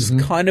 Jesus. And it's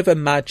kind of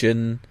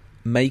imagine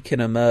Making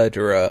a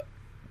Murderer,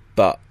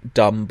 but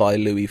done by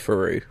Louis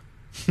Theroux.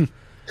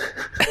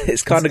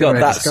 It's kind of got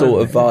that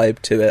sort of vibe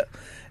to it.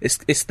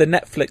 It's the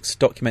Netflix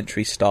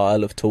documentary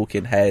style of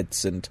talking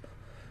heads, and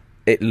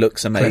it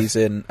looks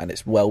amazing and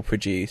it's well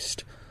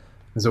produced.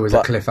 There's always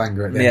a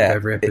cliffhanger at the end of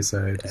every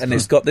episode. And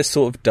it's got this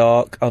sort of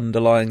dark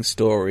underlying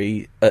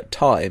story at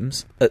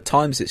times. At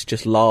times it's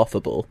just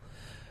laughable,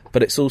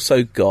 but it's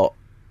also got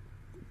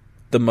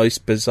the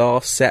most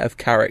bizarre set of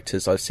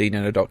characters I've seen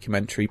in a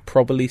documentary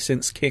probably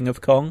since King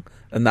of Kong,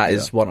 and that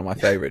is one of my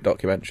favourite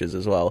documentaries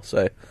as well.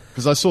 So,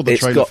 because I saw the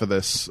trailer for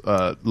this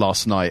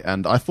last night,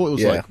 and I thought it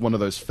was like one of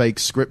those fake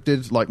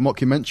scripted like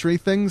mockumentary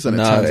things, and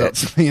it turns out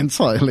to be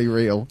entirely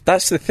real.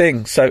 That's the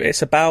thing. So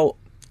it's about...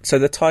 So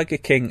the Tiger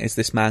King is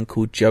this man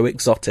called Joe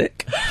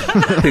Exotic,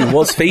 who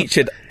was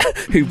featured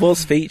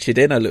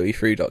in a Louis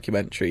Theroux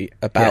documentary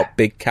about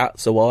big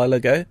cats a while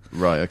ago.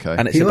 Right, okay.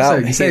 And it's you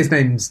about say his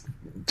name's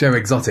Joe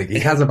Exotic. He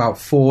has about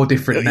 4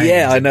 different names.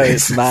 Yeah, I know,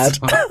 it's mad.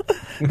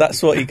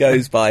 That's what he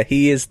goes by.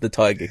 He is the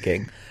Tiger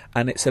King,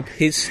 and it's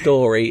his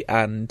story.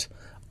 And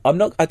I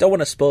don't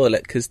want to spoil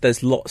it because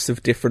there's lots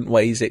of different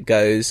ways it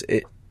goes.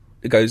 It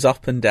goes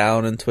up and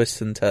down and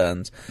twists and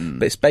turns,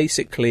 but it's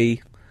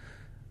basically.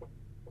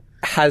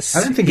 I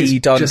don't think he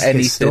done just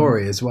anything? His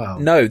story as well.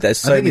 No, there's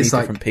so many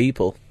different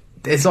people.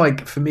 It's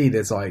like, for me,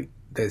 there's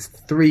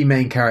 3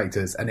 main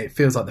characters, and it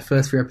feels like the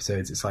first 3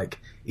 episodes, it's like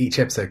each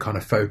episode kind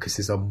of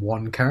focuses on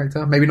one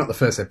character. Maybe not the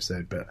first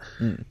episode, but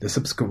the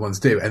subsequent ones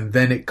do. And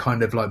then it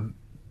kind of like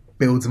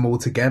builds them all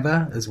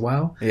together as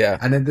well. Yeah.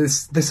 And then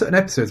there's certain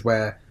episodes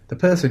where the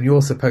person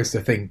you're supposed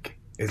to think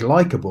is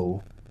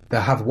likable,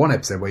 they'll have one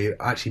episode where you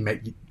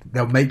actually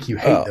they'll make you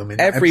hate them in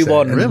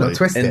everyone that episode, and they'll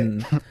twist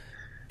it.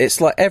 It's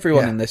like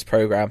everyone in this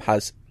program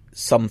has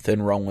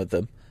something wrong with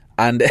them,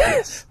 and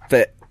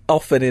but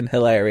often in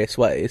hilarious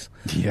ways.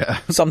 Yeah,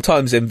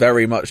 sometimes in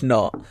very much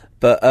not.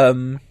 But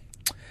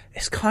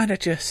it's kind of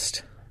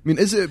just. I mean,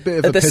 is it a bit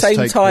of at a the piss same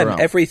take time? around?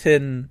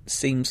 Everything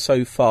seems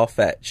so far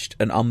fetched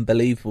and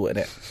unbelievable in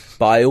it.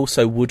 But I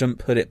also wouldn't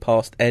put it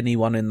past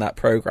anyone in that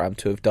program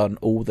to have done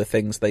all the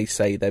things they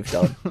say they've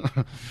done.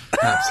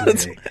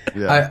 Absolutely.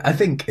 I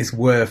think it's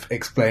worth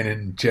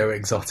explaining Joe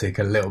Exotic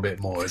a little bit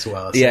more as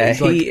well.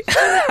 So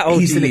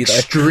he's an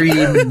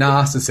extreme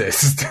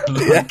narcissist.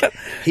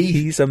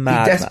 He's a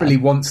mad He desperately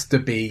man. wants to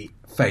be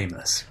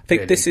famous. I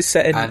think this is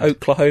set in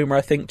Oklahoma,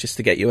 I think, just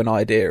to get you an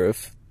idea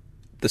of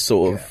the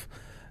sort of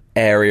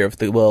area of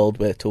the world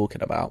we're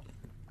talking about.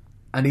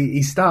 And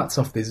he starts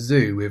off this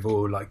zoo with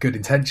all like good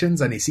intentions,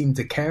 and he seemed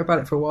to care about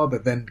it for a while,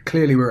 but then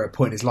clearly we're at a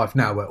point in his life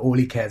now where all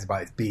he cares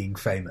about is being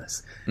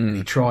famous. And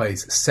he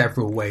tries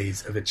several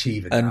ways of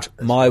achieving that.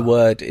 And my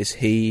word is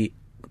he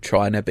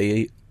trying to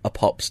be a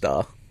pop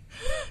star.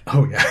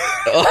 Oh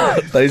yeah.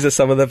 Those are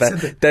some of the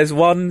best. There's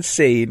one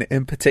scene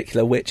in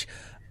particular which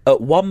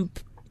at one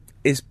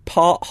is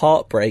part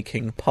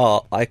heartbreaking,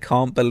 part I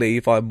can't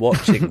believe I'm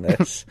watching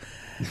this.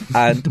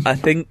 And I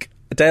think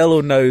Dale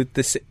will know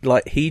this.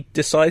 Like, he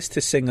decides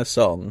to sing a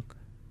song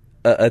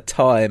at a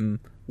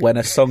time when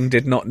a song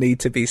did not need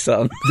to be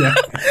sung. Yeah.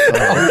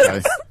 Oh,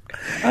 okay.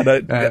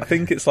 I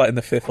think it's like in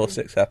the 5th or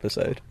 6th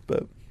episode,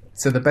 but...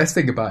 So the best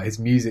thing about his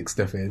music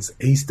stuff is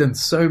he's done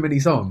so many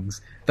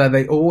songs that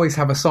they always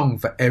have a song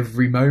for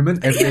every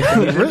moment, every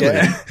occasion.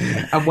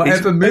 Really? And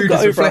whatever mood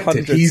got is over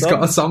reflected, 100 he's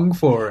got a songs. song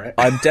for it.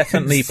 I'm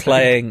definitely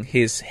playing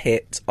his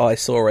hit "I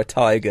Saw a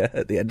Tiger"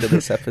 at the end of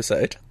this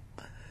episode.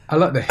 I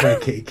like the Hey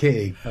Kitty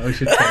Kitty. I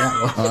should take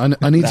that one.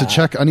 I need to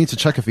check. I need to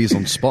check if he's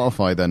on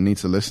Spotify. Then need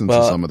to listen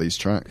to some of these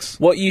tracks.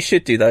 What you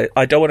should do, though,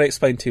 I don't want to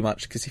explain too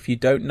much, because if you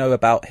don't know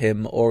about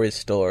him or his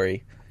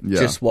story,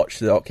 just watch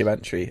the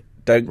documentary.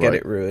 Don't get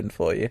it ruined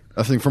for you.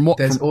 I think from what...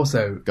 There's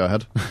also... Go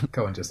ahead.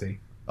 Go on, Jesse.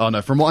 Oh,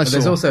 no, from what I saw...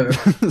 There's also...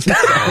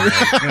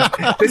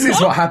 This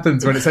is what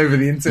happens when it's over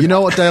the internet. You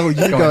know what, Dale?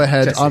 You go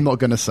ahead. Jesse. I'm not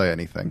going to say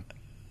anything.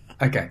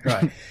 Okay,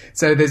 right.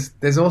 So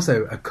there's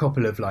also a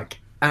couple of like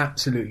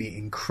absolutely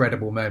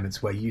incredible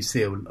moments where you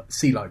see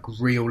like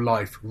real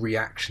life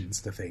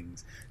reactions to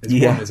things.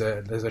 There's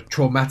there's a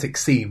traumatic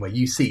scene where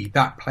you see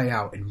that play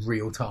out in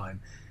real time.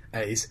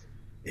 It's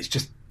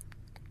just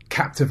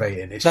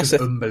captivating. It's just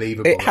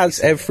unbelievable. It has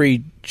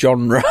every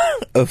genre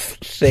of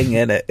thing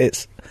in it.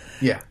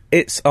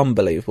 It's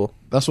unbelievable.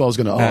 That's what I was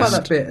going to What ask.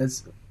 about that bit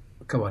as...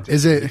 Come on,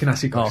 Is it? You can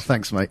ask your Oh, question.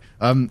 thanks, mate.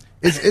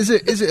 Is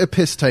it a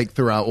piss take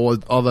throughout, or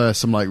are there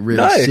some like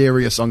really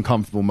serious,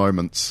 uncomfortable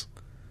moments?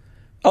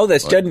 Oh,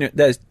 there's genuine.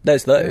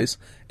 There's those.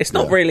 It's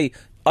not really.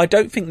 I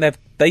don't think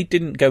they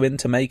didn't go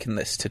into making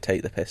this to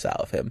take the piss out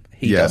of him.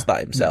 He does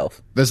that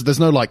himself. There's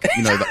no like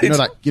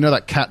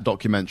that cat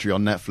documentary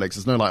on Netflix.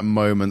 There's no like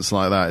moments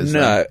like that. Is No,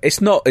 there?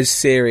 it's not as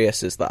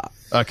serious as that.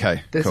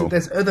 Okay, cool.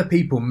 There's other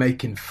people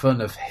making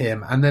fun of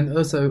him, and then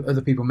also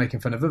other people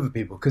making fun of other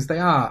people, because they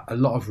are a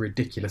lot of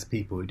ridiculous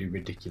people who do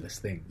ridiculous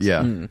things.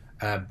 Yeah.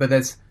 But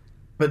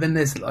then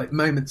there's like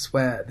moments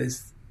where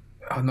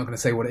I'm not going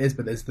to say what it is,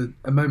 but there's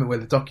a moment where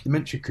the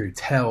documentary crew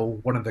tell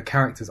one of the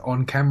characters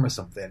on camera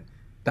something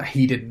that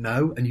he didn't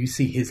know, and you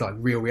see his like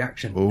real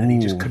reaction, and he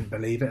just couldn't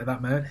believe it at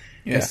that moment.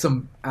 Yeah. There's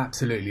some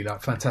absolutely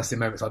like fantastic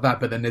moments like that,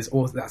 but then there's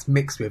also that's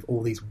mixed with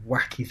all these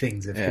wacky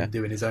things of him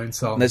doing his own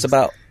songs. And there's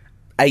about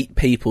 8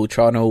 people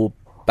trying to all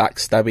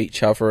backstab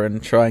each other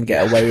and try and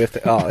get away with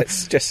it. Oh,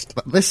 it's just...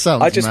 This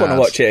sounds I just want mad. to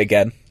watch it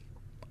again.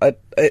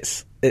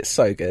 It's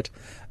so good.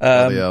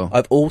 hell.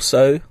 I've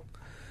also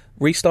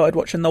restarted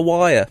watching The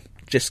Wire,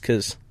 just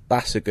because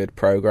that's a good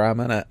programme,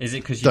 isn't it? Is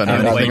it because you Don't know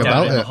found your way anything down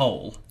about in the it.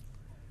 hole?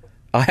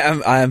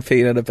 I am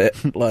feeling a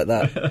bit like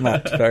that,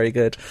 Matt. Very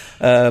good.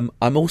 I'm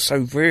also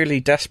really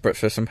desperate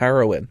for some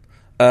heroin.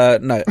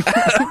 No.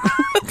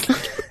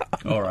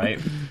 All right.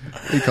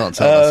 You can't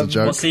tell that's a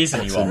joke. What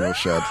season are you It's in on? your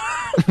shed.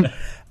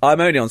 I'm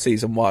only on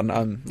season 1.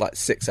 I'm like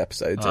 6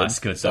 episodes Oh, in. that's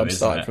good so though, I'm isn't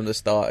starting it? from the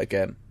start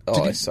again.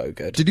 Oh, it's so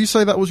good. Did you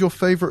say that was your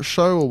favourite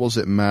show, or was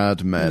it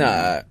Mad Men?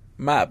 No,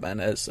 Mad Men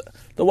is...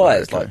 The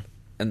Wire's okay. like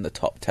in the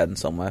top 10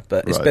 somewhere,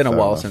 but it's Right, been a fair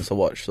while enough. since I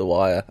watched The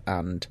Wire,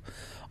 and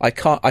I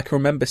can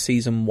remember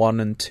season 1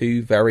 and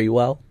 2 very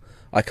well.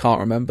 I can't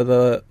remember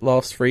the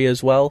last 3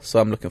 as well, so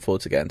I'm looking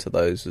forward to getting to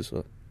those as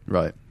well.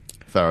 Right.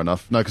 Fair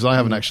enough. No, because I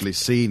haven't actually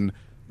seen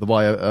The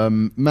Wire.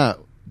 Matt,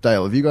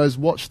 Dale, have you guys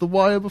watched The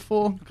Wire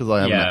before? Because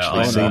I haven't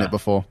actually seen it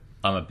before.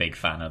 I'm a big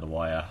fan of The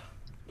Wire.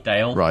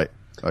 Dale? Right.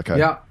 Okay.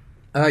 Yeah.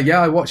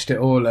 I watched it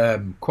all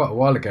quite a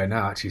while ago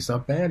now, actually, so I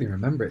barely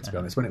remember it, to be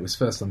honest. When it was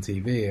first on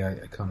TV,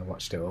 I kind of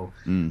watched it all.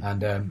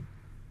 And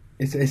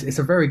it's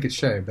a very good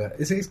show, but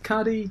is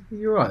Cardi,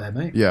 you're right there,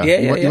 mate? Yeah.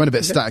 You went a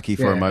bit staticky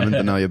for a moment,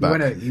 but now you're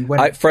back.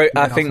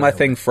 I think my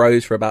thing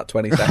froze for about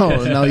 20 seconds.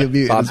 Oh, now you're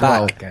muted But I'm as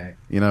well. back. Okay.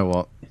 You know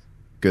what?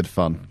 Good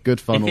fun.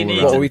 Good fun If all you need around.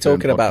 to- What are we doing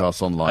talking about?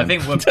 podcasts online. I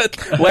think we're,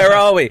 Where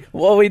are we?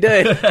 What are we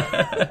doing?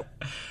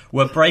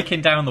 we're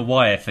breaking down The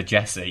Wire for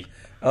Jesse.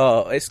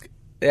 Oh, it's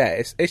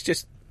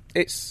just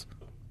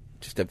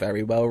a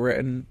very well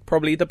written,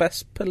 probably the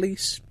best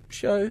police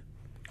show.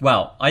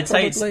 Well, I'd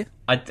say Probably.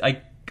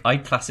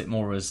 I'd class it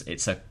more as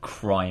it's a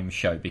crime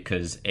show,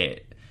 because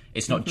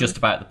it's not just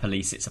about the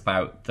police, it's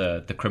about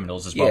the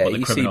criminals as well. Yeah, but the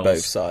you see criminals,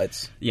 both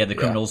sides. Yeah, the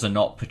criminals are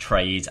not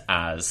portrayed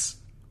as...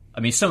 I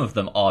mean, some of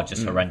them are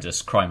just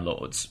horrendous crime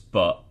lords,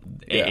 but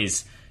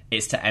it's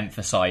to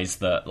emphasise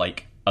that,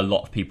 like, a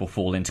lot of people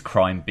fall into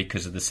crime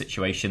because of the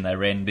situation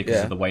they're in,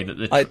 because of the way that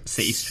the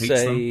city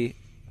treats them.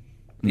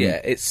 Yeah,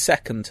 it's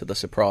second to The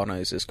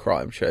Sopranos as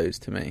crime shows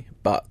to me,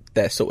 but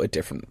they're sort of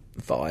different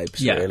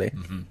vibes, really.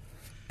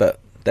 But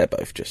they're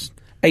both just...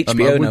 I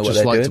HBO would know what just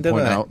they're like doing, to don't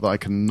point they? out that I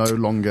can no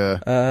longer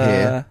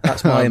hear.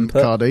 That's my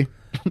input. Cardi.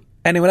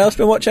 Anyone else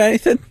been watching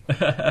anything?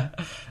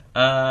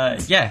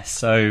 Yeah,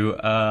 so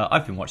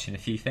I've been watching a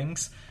few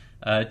things.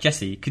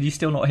 Jesse, could you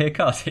still not hear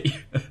Cardi?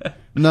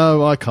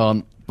 No, I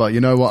can't. But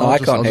you know what? I I'll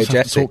can't just hear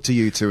have to Jesse. talk to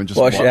you two and just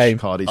What a watch shame.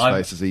 Cardi's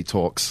face as he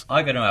talks.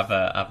 I'm going to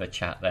have a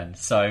chat then.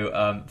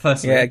 So,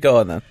 firstly, Yeah, go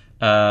on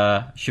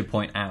then. should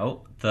point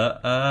out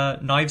that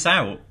Knives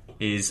Out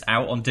is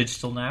out on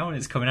digital now, and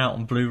it's coming out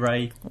on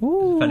Blu-ray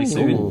fairly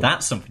soon.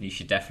 That's something you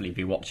should definitely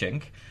be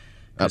watching. 'cause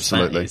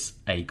Absolutely. that is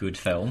a good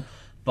film.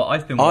 But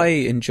I've been. I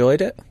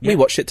enjoyed it. Yeah. We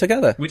watched it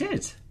together. We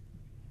did.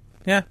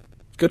 Yeah,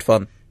 good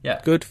fun.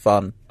 Yeah. Good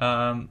fun.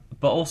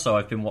 But also,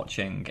 I've been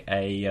watching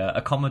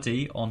a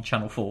comedy on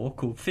Channel 4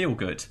 called Feel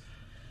Good,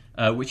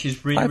 which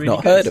is really, I've really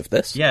not good. heard of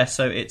this. Yeah,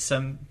 so it's...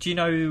 do you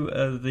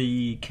know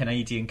the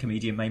Canadian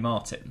comedian Mae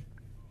Martin?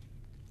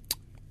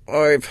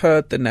 I've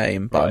heard the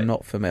name, but Right. I'm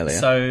not familiar.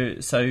 So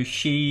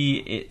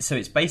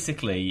it's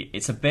basically,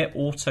 it's a bit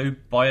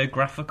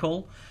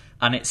autobiographical,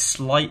 and it's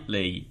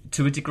slightly,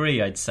 to a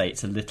degree, I'd say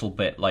it's a little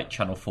bit like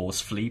Channel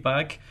 4's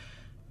Fleabag,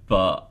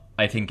 but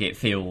I think it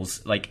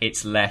feels like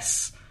it's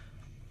less...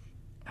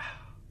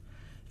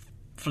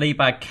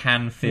 Fleabag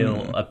can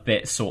feel a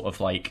bit sort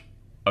of like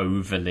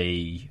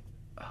overly...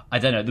 I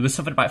don't know, there was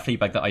something about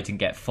Fleabag that I didn't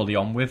get fully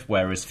on with,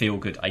 whereas Feel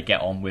Good I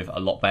get on with a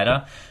lot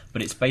better.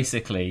 But it's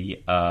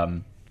basically...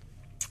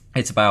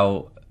 it's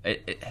about...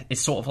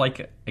 It's sort of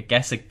like, I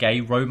guess, a gay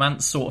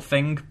romance sort of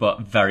thing,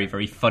 but very,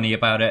 very funny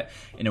about it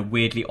in a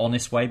weirdly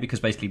honest way,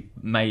 because basically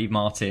Mae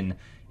Martin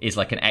is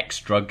like an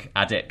ex-drug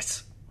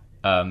addict.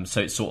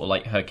 So it's sort of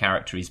like her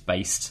character is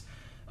based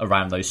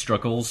around those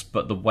struggles,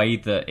 but the way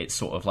that it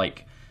sort of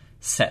like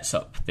sets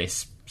up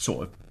this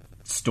sort of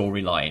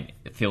storyline,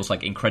 it feels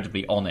like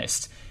incredibly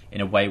honest in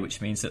a way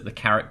which means that the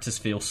characters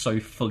feel so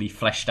fully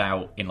fleshed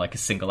out in like a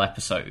single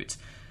episode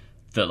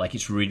that like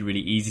it's really, really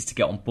easy to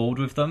get on board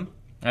with them.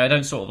 I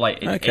don't sort of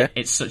like it,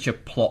 it's such a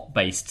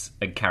plot-based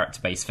and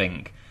character-based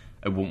thing.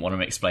 I wouldn't want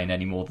to explain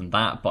any more than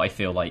that, but I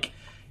feel like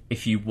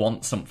if you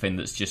want something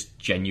that's just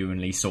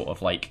genuinely sort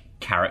of like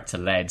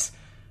character-led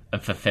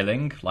and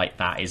fulfilling, like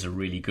that is a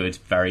really good,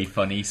 very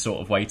funny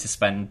sort of way to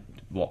spend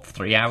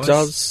 3 hours.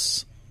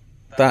 Does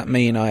that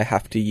mean I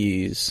have to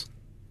use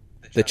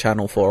the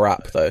Channel 4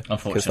 app though?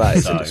 Because that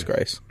is a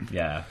disgrace.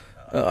 Yeah.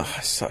 Oh,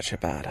 it's such a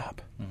bad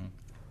app.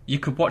 You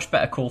could watch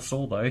Better Call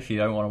Saul though if you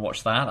don't want to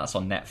watch that. That's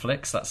on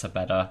Netflix. That's a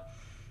better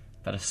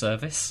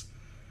service.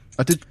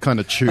 I did kind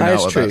of tune That out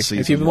is of true. that season.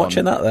 Have you been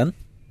watching that then?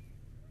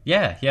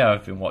 Yeah,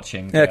 I've been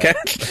watching. Okay.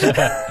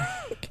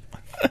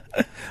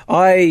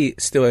 I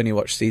still only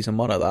watched season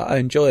 1 of that. I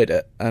enjoyed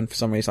it, and for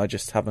some reason I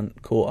just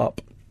haven't caught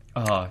up.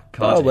 Oh,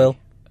 but I will.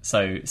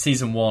 So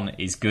season 1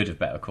 is good of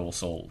Better Call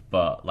Saul,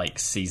 but like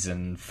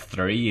season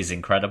 3 is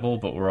incredible.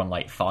 But we're on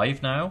like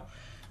 5 now.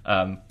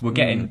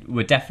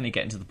 We're definitely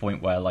getting to the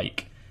point where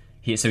like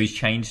he's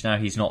changed now.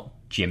 He's not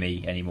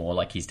Jimmy anymore.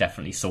 Like he's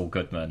definitely Saul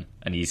Goodman,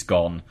 and he's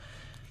gone.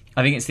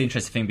 I think it's the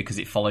interesting thing because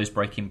it follows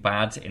Breaking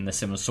Bad in the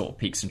similar sort of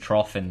peaks and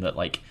trough in that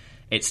like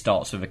it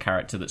starts with a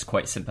character that's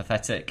quite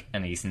sympathetic,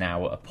 and he's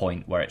now at a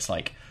point where it's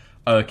like,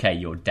 okay,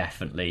 you're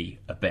definitely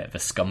a bit of a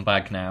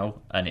scumbag now,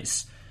 and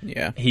it's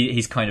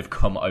he's kind of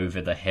come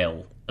over the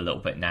hill a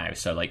little bit now.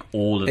 So like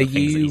all of the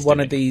things that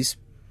he's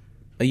doing.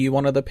 Are you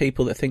one of the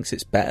people that thinks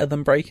it's better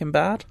than Breaking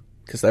Bad?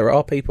 Because there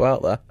are people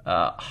out there.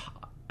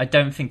 I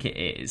don't think it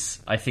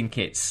is. I think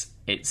it's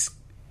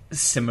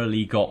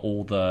similarly got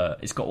all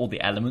the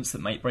elements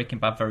that make Breaking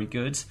Bad very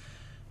good,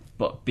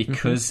 but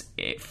because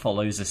it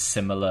follows a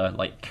similar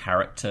like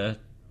character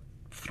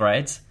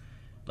thread,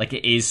 like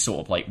it is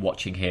sort of like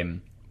watching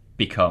him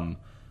become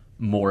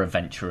more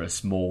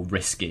adventurous, more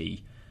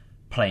risky,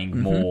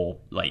 playing more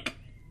like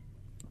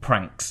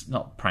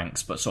not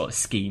pranks, but sort of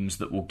schemes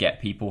that will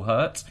get people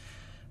hurt.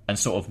 And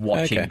sort of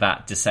watching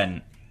that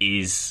descent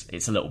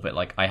it's a little bit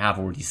like I have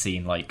already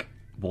seen like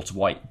Walter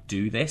White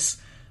do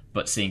this,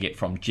 but seeing it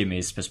from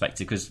Jimmy's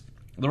perspective, because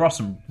there are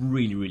some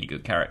really, really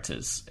good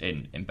characters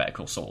in Better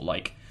Call Saul.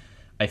 Like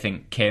I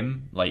think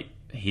Kim, like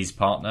his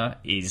partner,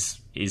 is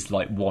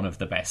like one of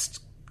the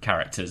best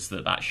characters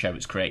that show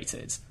has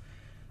created,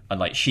 and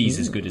like she's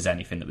as good as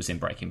anything that was in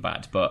Breaking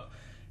Bad. But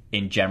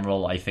in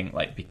general, I think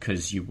like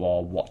because you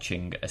are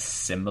watching a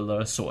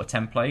similar sort of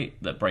template,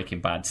 that Breaking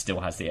Bad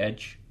still has the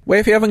edge. Well,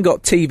 if you haven't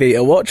got TV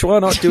to watch, why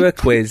not do a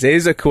quiz?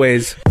 Here's a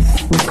quiz.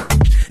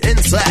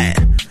 Inside,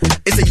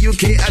 it's a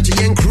UK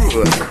IGN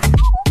crew.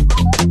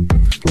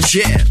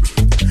 Yeah,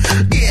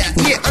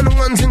 on the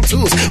ones and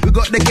twos. We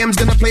got the games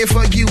gonna play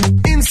for you.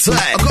 Inside,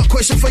 I got a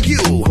question for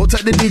you. Hold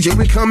tight the DJ,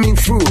 we coming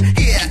through.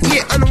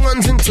 Yeah, on the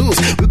ones and twos.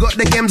 We got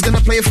the games gonna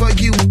play for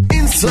you.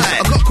 Inside,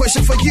 I got a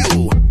question for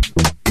you.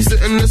 Is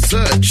it in the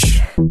search?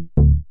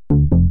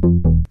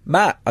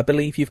 Matt, I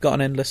believe you've got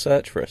an endless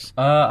search for us.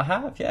 I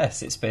have,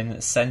 yes. It's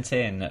been sent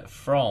in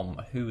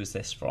from... Who was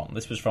this from?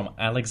 This was from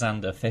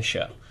Alexander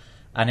Fisher.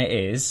 And it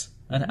is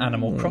an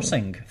Animal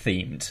Crossing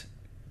themed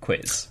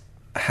quiz.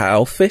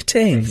 How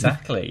fitting.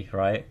 Exactly,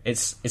 right?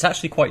 It's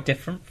actually quite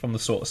different from the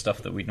sort of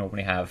stuff that we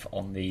normally have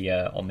on the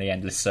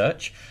endless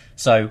search.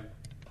 So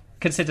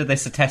consider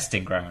this a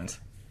testing ground.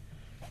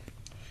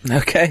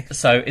 Okay.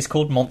 So it's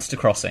called Monster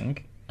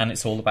Crossing, and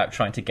it's all about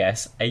trying to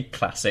guess a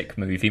classic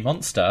movie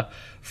monster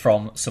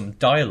from some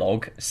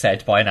dialogue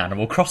said by an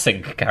Animal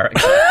Crossing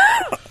character.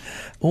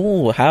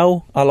 Oh,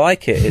 how I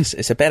like it.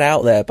 It's a bit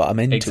out there, but I'm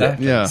into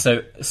exactly. it. Yeah.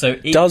 So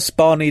does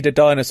Barney the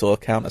dinosaur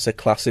count as a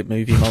classic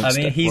movie monster?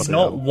 I mean, he's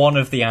not one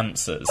of the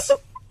answers,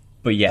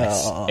 but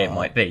yes, it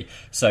might be.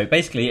 So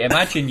basically,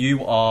 imagine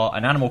you are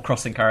an Animal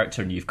Crossing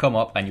character and you've come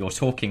up and you're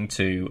talking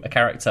to a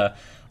character.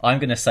 I'm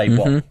going to say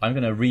what? I'm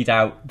going to read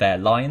out their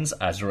lines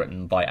as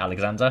written by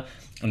Alexander,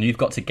 and you've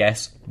got to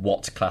guess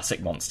what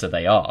classic monster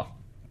they are.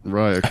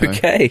 Right,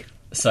 Okay.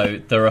 So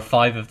there are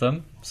 5 of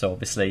them. So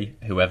obviously,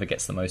 whoever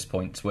gets the most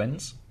points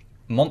wins.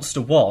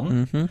 Monster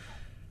 1.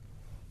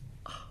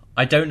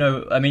 I don't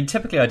know. I mean,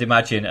 typically, I'd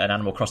imagine an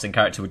Animal Crossing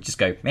character would just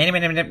go. Yeah.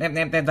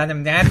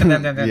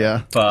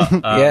 But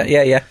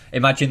yeah.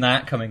 imagine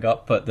that coming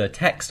up. But the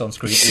text on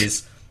screen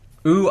is,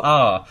 "Ooh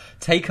ah,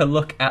 take a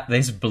look at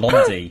this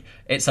blondie.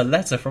 It's a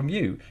letter from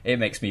you. It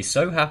makes me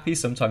so happy.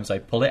 Sometimes I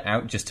pull it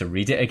out just to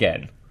read it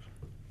again."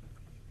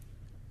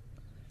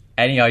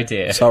 Any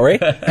idea? Sorry.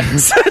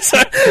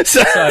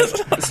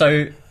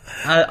 So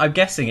I'm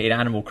guessing in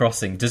Animal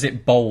Crossing, does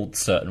it bold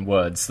certain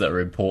words that are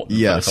important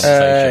Yes. for the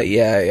conversation?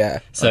 Yeah.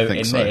 So I think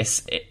in so.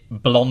 this,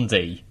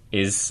 blondie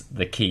is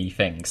the key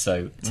thing.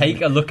 So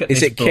take a look at Is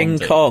this it King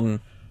blondie. Kong?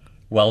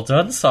 Well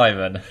done,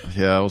 Simon.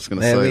 Yeah, I was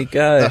going to There say. we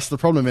go. That's the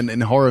problem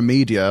in horror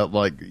media.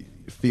 Like,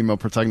 female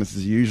protagonist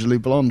is usually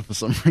blonde for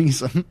some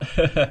reason.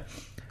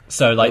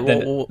 So like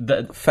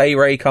the Fay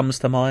Ray comes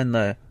to mind,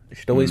 though. It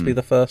should always be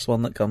the first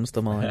one that comes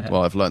to mind.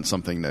 Well, I've learnt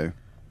something new.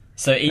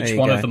 So each There you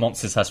one go. of the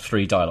monsters has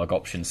 3 dialogue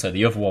options. So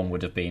the other one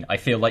would have been, I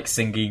feel like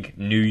singing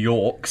New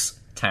York's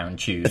town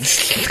tune.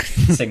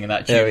 Singing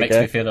that There tune we makes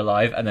go. me feel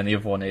alive. And then the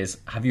other one is,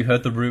 have you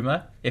heard the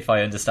rumour? If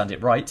I understand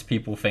it right,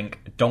 people think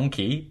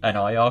Donkey and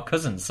I are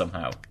cousins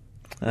somehow.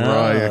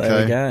 Right, There we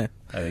okay. go.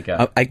 There we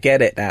go. I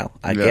get it now.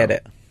 I Yeah. get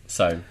it.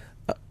 So,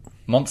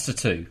 Monster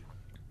 2.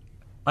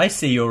 I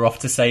see you're off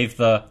to save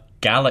the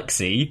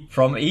galaxy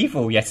from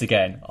evil yet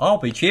again. I'll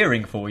be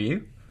cheering for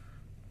you.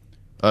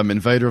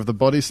 Invader of the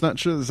Body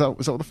Snatcher. Is that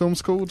what the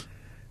film's called?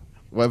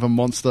 Whatever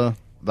monster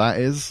that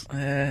is.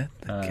 The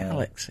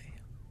galaxy.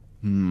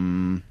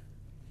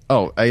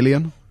 Oh,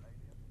 Alien.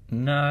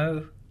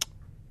 No.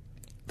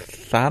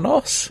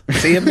 Thanos?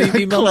 Is he a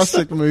movie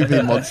monster? Classic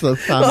movie monster.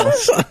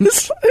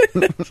 Thanos.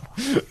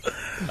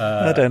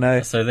 I don't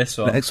know. So this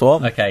one. Next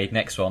one. Okay,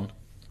 next one.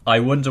 I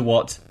wonder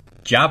what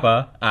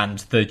Jabba and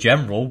the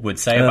General would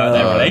say about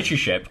their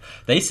relationship.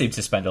 They seem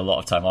to spend a lot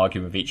of time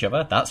arguing with each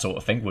other. That sort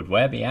of thing would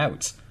wear me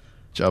out.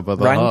 Jabba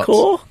the Hutt.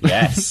 Rancor?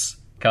 Yes.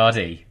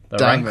 Cardi. The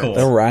Damn it. Rancor.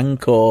 The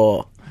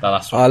Rancor. The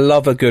last I one.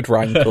 love a good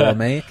Rancor,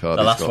 mate. God,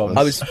 The he's last got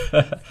one. this. I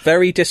was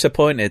very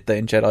disappointed that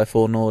in Jedi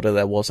Fallen Order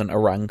there wasn't a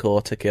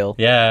Rancor to kill.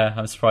 Yeah,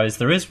 I'm surprised.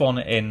 There is one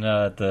in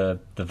the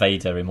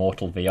Vader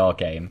Immortal VR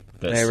game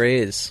that's There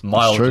is.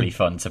 mildly true.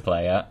 fun to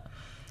play at.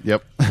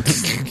 Yep.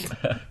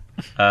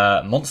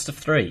 Monster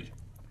 3.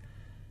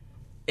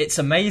 It's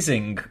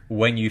amazing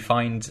when you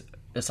find...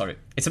 Sorry.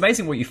 It's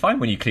amazing what you find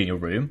when you clean your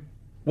room.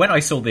 When I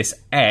saw this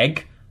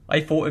egg, I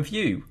thought of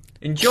you.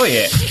 Enjoy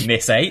it,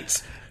 Miss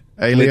 8.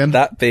 Alien. Would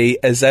that be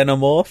a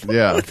xenomorph?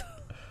 Yeah.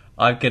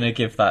 I'm going to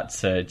give that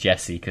to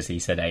Jesse because he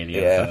said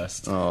alien Yeah.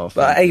 first. Oh,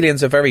 But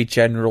alien's a very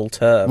general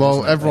term. well,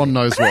 isn't it, everyone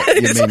knows what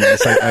you mean when you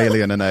say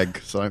alien and egg,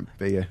 so don't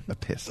be a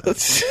piss.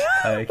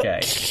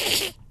 Okay.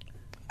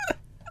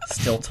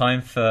 Still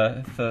time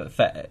for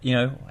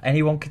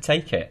anyone could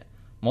take it.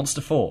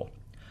 Monster 4.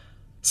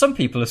 Some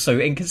people are so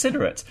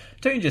inconsiderate.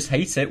 Don't you just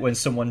hate it when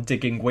someone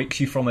digging wakes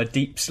you from a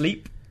deep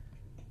sleep?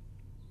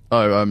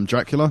 Oh,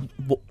 Dracula.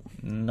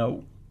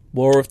 No.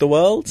 War of the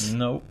Worlds?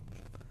 No.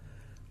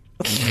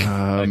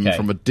 Okay.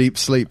 From a deep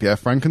sleep. Yeah,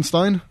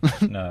 Frankenstein.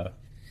 No.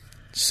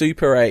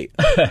 Super 8.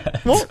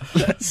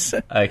 What?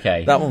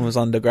 Okay. That one was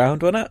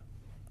underground, wasn't it?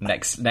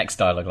 Next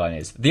dialogue line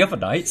is, the other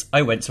night,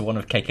 I went to one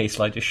of KK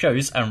Slider's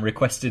shows and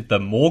requested the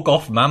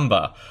Morgoth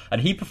Mamba,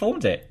 and he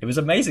performed it. It was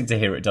amazing to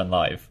hear it done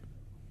live.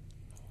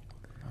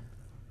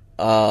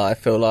 I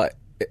feel like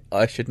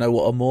I should know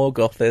what a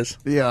Morgoth is.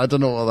 Yeah, I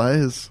don't know what that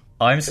is.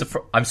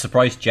 I'm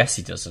surprised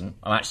Jesse doesn't.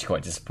 I'm actually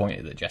quite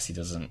disappointed that Jesse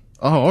doesn't.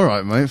 Oh, all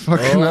right, mate.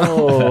 Fucking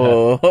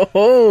hell.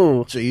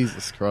 Oh,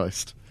 Jesus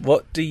Christ.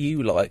 what do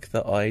you like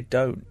that I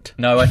don't?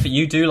 No, I think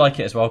you do like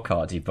it as well,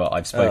 Cardi, but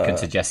I've spoken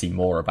to Jesse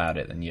more about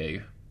it than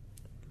you.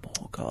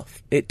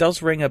 Morgoth. It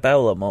does ring a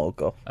bell, a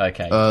Morgoth.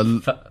 Okay.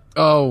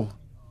 Oh,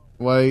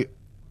 wait.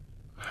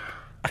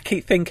 I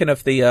keep thinking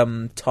of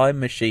the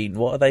time machine.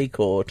 What are they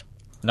called?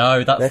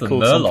 No, that's They're the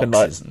called something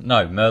Murlocs. like-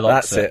 No, Murlocs.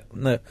 That's it.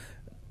 No,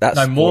 that's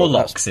No,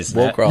 Morlocks, that's isn't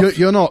it? Warcraft.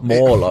 You're not.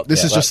 Morlock.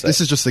 This yeah, is just that's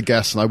this is just a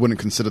guess, and I wouldn't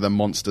consider them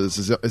monsters.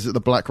 Is it the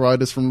Black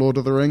Riders from Lord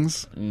of the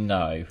Rings?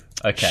 No.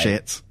 Okay.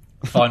 Shit.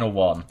 Final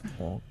one.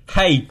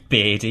 Hey,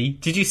 Beardy,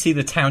 did you see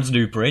the town's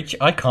new bridge?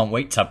 I can't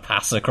wait to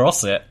pass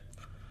across it.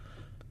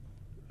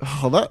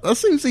 Oh, that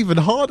seems even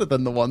harder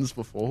than the ones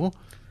before.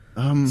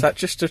 Is that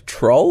just a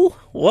troll?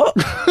 What?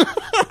 Is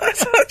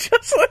that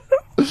just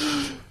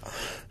like...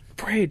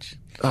 Bridge.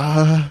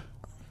 The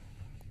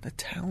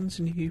town's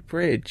new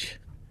bridge.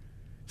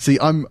 See,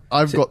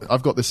 I've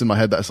got this in my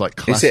head that it's like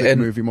classic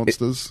movie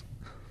monsters.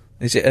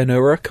 Is it an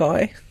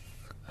Urukai?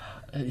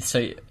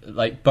 So,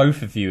 like,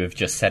 both of you have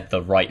just said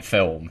the right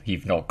film.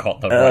 You've not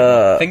got the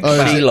right one. Think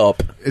about it.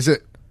 Shelob. Is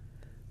it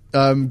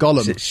Gollum?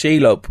 Is it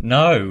Shelob?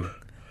 No.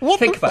 What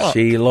Think the about fuck? it.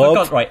 Shelob. Oh,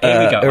 God, right,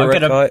 here we go.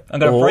 Urukai, I'm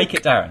going to Orc. break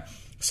it down.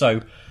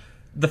 So,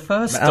 the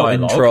first Mountain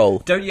dialogue, troll.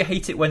 don't you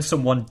hate it when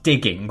someone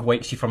digging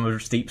wakes you from a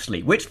deep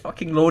sleep? Which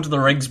fucking Lord of the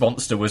Rings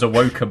monster was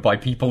awoken by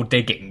people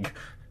digging?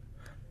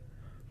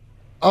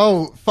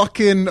 Oh,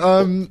 fucking,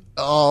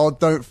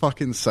 don't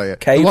fucking say it.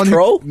 Cave the one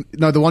troll?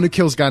 The one who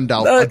kills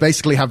Gandalf. I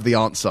basically have the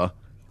answer.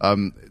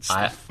 It's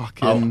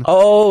fucking...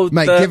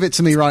 Mate, give it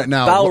to me right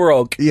now.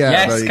 Balrog. Yeah,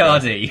 yes,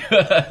 Cardi.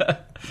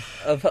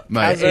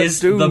 Mate,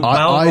 is the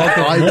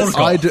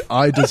Balrog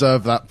I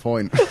deserve that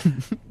point.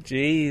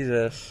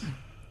 Jesus.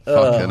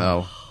 Fucking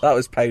hell. That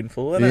was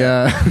painful, wasn't it?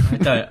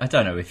 Yeah. I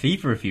don't know if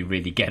either of you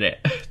really get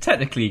it.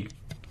 Technically,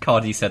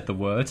 Cardi said the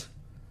word.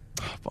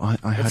 I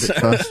had it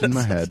first in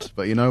my head,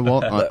 but you know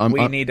what?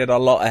 We needed a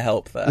lot of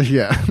help there.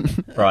 Yeah.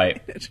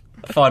 Right.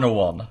 Final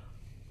one.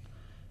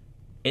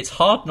 It's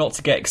hard not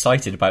to get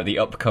excited about the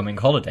upcoming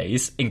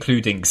holidays,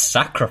 including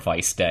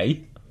Sacrifice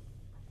Day.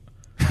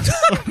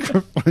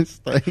 Sacrifice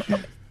Day.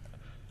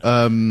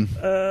 I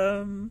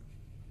mean,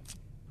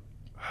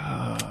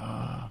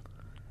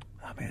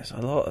 there's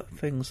a lot of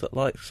things that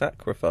like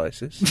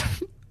sacrifices.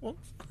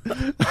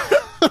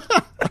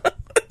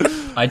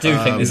 I do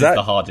think this is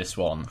the hardest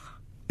one.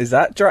 Is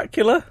that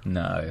Dracula?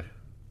 No.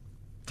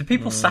 Do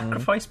people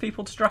sacrifice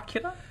people to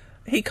Dracula?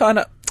 He kind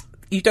of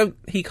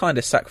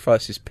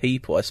sacrifices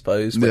people, I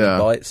suppose, when he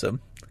bites them.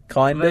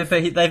 Kind of.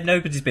 But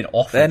nobody's been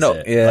offered They're not,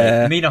 it.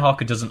 yeah. Like, Mina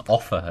Harker doesn't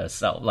offer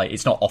herself. Like,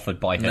 it's not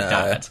offered by her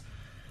dad.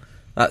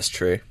 That's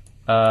true.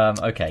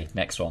 Okay,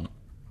 next one.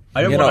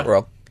 You're not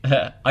wrong.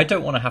 I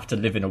don't want to have to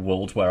live in a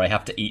world where I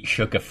have to eat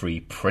sugar-free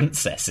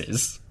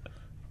princesses.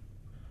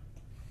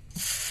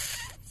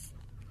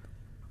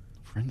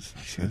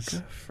 Princesses?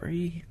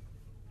 Sugar-free?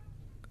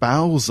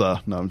 Bowser.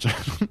 No, I'm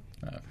joking.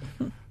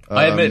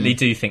 I admittedly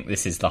do think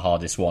this is the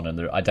hardest one,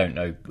 and I don't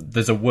know.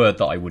 There's a word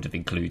that I would have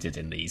included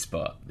in these,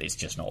 but it's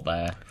just not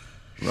there.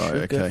 Right,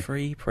 okay.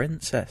 Sugar-free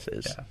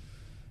princesses. Yeah.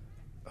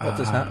 What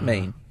does that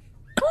mean?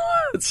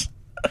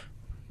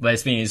 Well,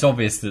 it's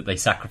obvious that they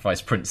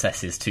sacrifice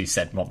princesses to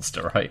said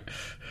monster, right?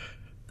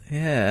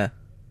 Yeah.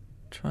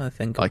 Trying to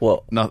think of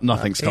what.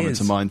 Nothing's coming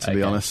to mind, to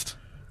be honest.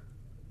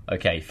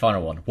 Okay,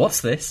 final one.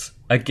 What's this?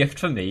 A gift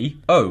for me?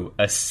 Oh,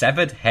 a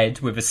severed head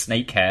with a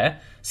snake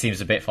hair?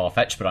 Seems a bit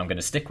far-fetched, but I'm going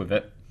to stick with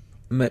it.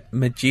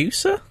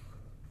 Medusa?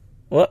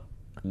 What?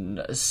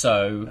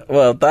 So...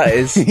 Well, that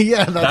is...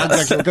 yeah,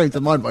 that's exactly what going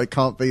to mind, but it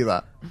can't be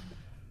that.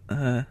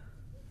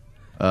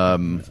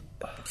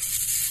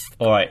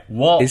 Alright,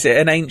 what... Is it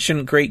an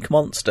ancient Greek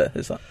monster?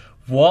 Is that...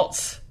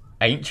 What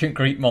ancient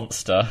Greek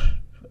monster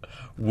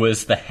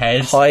was the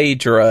head...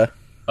 Hydra.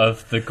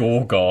 ...of the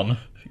Gorgon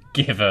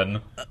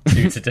given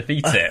to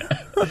defeat it?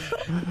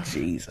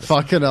 Jesus.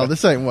 Fucking hell,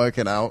 this ain't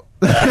working out.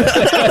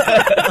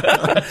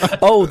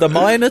 Oh, the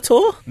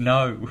Minotaur?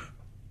 No.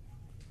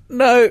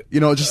 You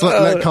know, just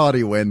let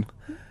Cardi win.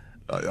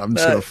 I'm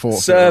just going to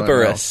force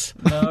Cerberus.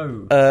 it right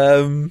No.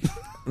 I'm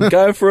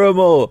going through them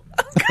all.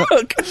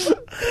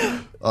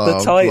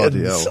 The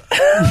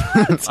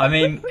Titans. I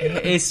mean,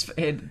 it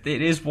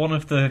is one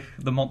of the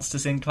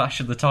monsters in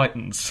Clash of the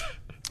Titans.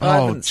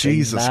 Oh,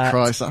 Jesus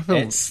Christ. I feel...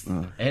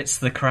 It's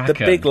the Kraken.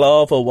 The big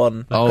lava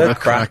one. Oh, the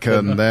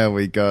Kraken. There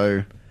we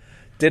go.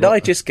 Did I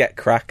just get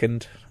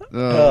Krakened?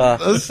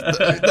 I'm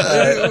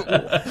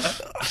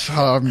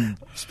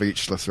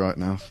speechless right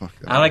now.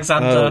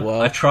 Alexander,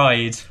 I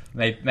tried.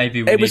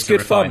 Maybe we it was need to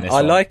good fun. this I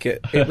one. like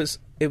it. It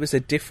was a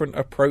different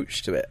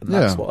approach to it, and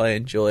that's what I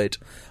enjoyed.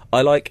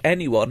 I like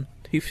anyone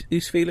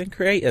who's feeling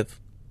creative.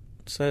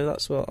 So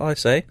that's what I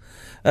say.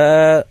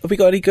 Have we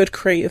got any good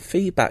creative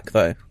feedback,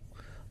 though?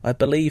 I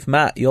believe,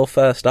 Matt, you're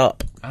first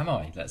up. Am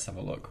I? Let's have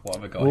a look. What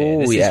have we got here?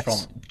 This is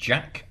from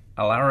Jack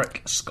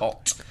Alaric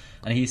Scott.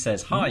 And he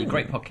says, "Hi,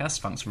 great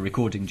podcast. Thanks for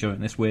recording during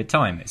this weird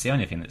time. It's the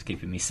only thing that's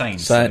keeping me sane."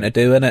 Something to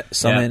do, innit?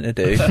 Something to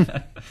do.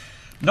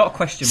 Not a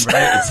question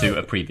related to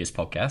a previous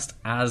podcast.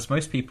 As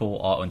most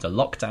people are under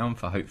lockdown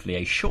for hopefully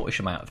a shortish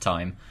amount of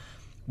time,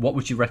 what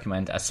would you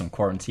recommend as some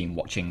quarantine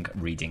watching,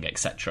 reading,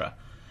 etc.?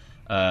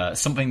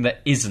 Something that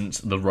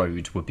isn't The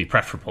Road would be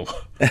preferable.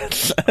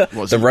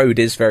 The Road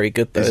is very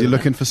good, though. Is he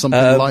looking for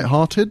something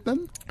light-hearted,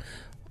 then?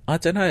 I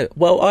don't know.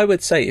 Well, I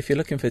would say if you're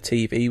looking for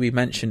TV, we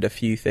mentioned a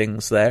few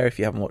things there. If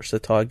you haven't watched The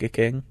Tiger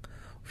King,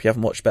 if you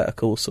haven't watched Better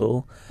Call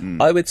Saul,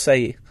 I would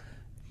say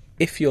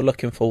if you're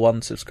looking for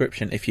one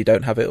subscription, if you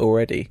don't have it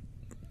already,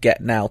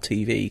 get Now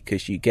TV,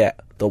 because you get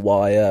The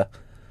Wire,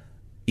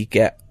 you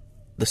get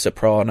The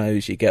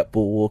Sopranos, you get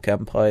Boardwalk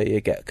Empire,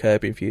 you get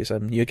Curb Your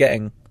Enthusiasm. You're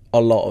getting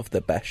a lot of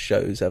the best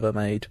shows ever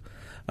made.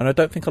 And I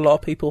don't think a lot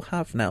of people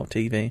have Now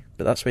TV,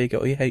 but that's where you get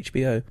all your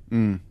HBO.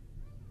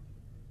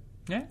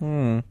 Yeah.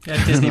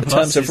 Yeah, Disney In Plus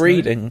terms of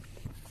reading,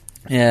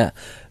 the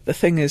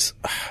thing is,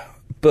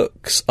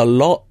 books, a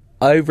lot,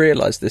 I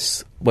realised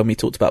this when we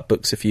talked about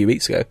books a few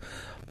weeks ago,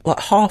 like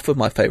half of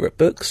my favourite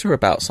books are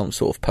about some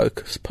sort of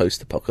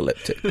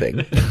post-apocalyptic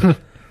thing.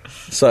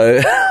 So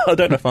I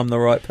don't know if I'm the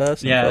right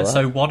person. Yeah,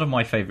 so one of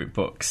my favourite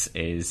books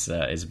is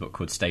a book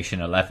called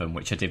Station 11,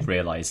 which I did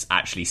realise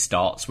actually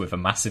starts with a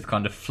massive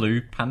kind of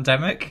flu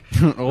pandemic.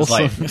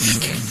 Awesome.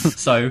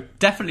 So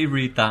definitely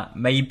read that,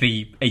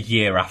 maybe a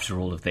year after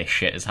all of this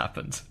shit has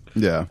happened.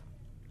 Yeah.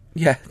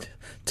 Yeah,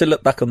 to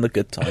look back on the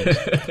good times.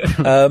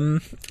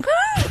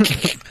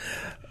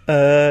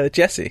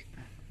 Jesse,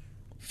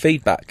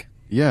 feedback.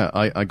 Yeah,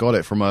 I got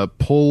it from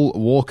Paul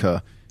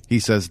Walker. He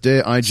says,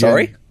 "Dear IGN..."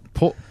 Sorry?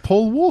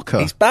 Paul Walker.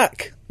 He's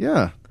back.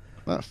 Yeah,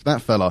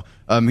 that fella.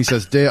 He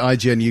says, "Dear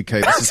IGN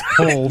UK, this is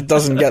Paul."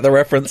 Doesn't get the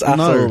reference at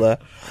all there.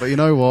 But you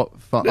know what?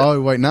 Oh,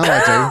 wait, now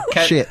I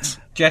do. Shit.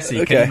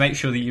 Jesse, Okay. can you make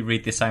sure that you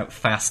read this out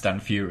fast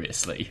and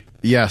furiously?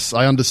 Yes,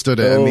 I understood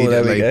it Oh, there we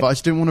immediately, go. but I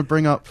just didn't want to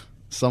bring up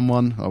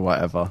someone or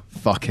whatever.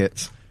 Fuck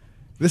it.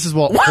 This is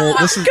what Paul...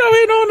 What's going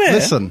on here?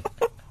 Listen,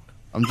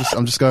 I'm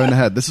just going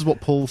ahead. This is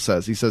what Paul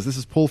says. He says, "This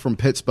is Paul from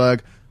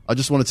Pittsburgh. I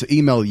just wanted to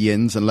email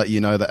Yins and let you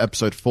know that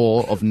episode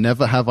 4 of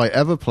Never Have I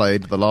Ever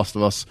Played The Last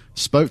of Us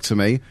spoke to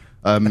me."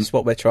 That's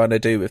what we're trying to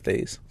do with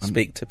these.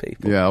 Speak to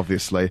people. Yeah,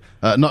 obviously.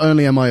 Not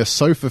only am I a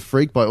sofa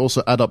freak, but I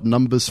also add up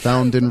numbers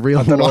found in real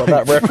I don't know what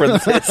life. that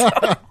reference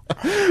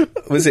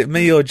is. Was it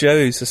me or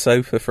Joe's a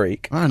sofa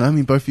freak? I don't know. I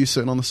mean, both of you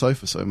sitting on the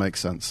sofa, so it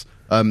makes sense.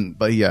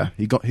 But yeah,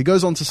 he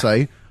goes on to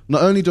say,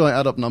 "Not only do I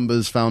add up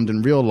numbers found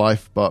in real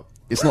life, but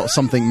it's not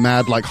something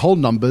mad like whole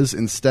numbers.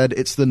 Instead,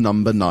 it's the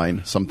number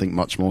 9, something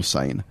much more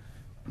sane."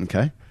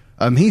 Okay.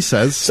 He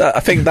says... So I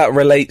think that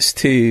relates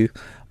to...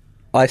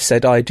 I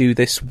said I do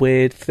this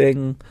weird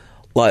thing,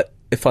 like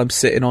if I'm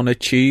sitting on a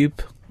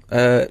tube,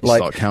 like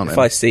start counting. if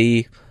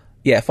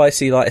I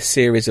see like a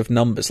series of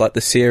numbers, like the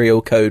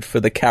serial code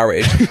for the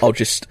carriage, I'll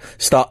just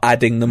start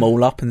adding them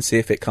all up and see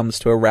if it comes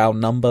to a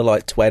round number,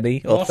 like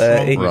 20 or What's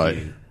 30. wrong with Right.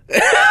 you?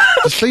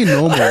 Just be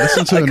normal.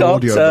 Listen to I an can't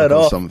audio turn book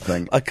or off.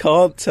 something. I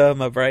can't turn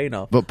my brain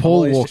off. But I'm Paul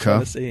always just trying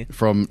Walker to see.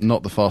 from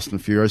Not the Fast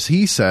and Furious,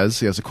 he says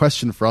he has a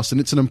question for us, and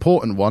it's an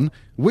important one.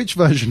 Which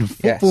version of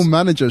Football Yes.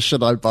 Manager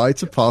should I buy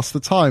to pass the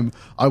time?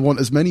 I want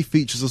as many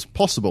features as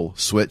possible.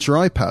 Switch or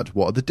iPad?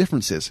 What are the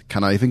differences?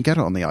 Can I even get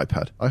it on the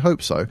iPad? I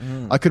hope so.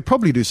 I could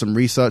probably do some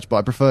research, but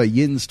I prefer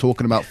Yins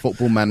talking about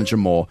Football Manager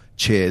more.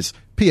 Cheers.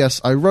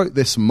 P.S. I wrote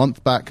this a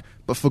month back,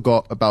 but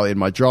forgot about it in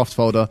my draft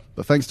folder,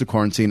 but thanks to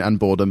quarantine and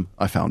boredom,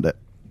 I found it.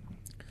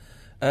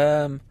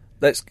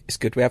 It's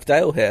good we have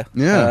Dale here.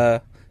 Yeah.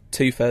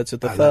 2/3 of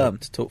the firm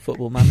to talk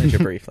Football Manager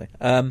briefly.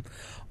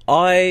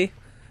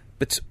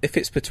 But if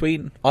it's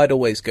between, I'd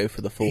always go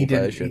for the full He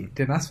version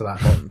didn't ask for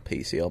that. on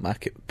PC or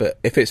Mac. But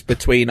if it's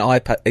between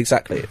iPad,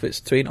 exactly, if it's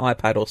between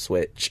iPad or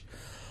Switch,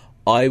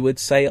 I would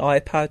say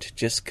iPad,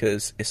 just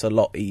because it's a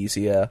lot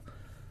easier.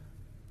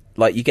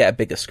 Like, you get a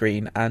bigger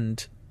screen,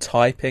 and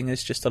typing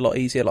is just a lot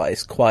easier. Like,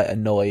 it's quite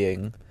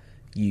annoying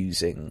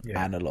using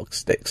analog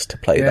sticks to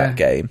play that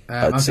game,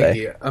 I'd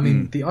say.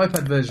 The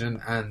iPad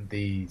version and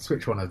the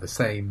Switch one are the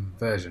same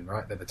version,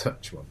 right? They're the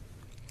touch one.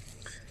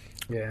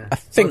 Yeah, I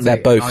think I'd they're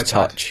say both iPad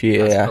touch,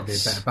 has yeah. probably a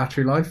better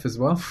battery life as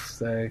well,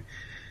 so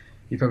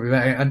you probably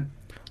better. And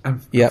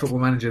Yep. Football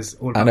Manager's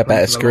all about And a playing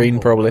better for the screen, long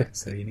haul, probably. right?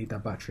 So you need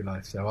that battery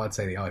life. So I'd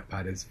say the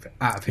iPad is,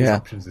 out of his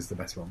options, is the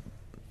best one.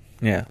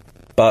 Yeah,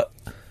 but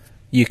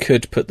you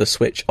could put the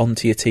Switch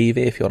onto your TV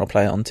if you want to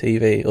play it on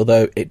TV,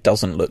 although it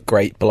doesn't look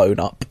great blown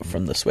up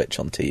from the Switch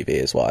on TV,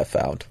 is what I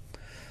found.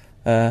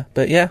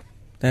 But yeah,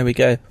 there we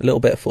go. A little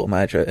bit of Football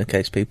Manager in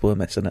case people were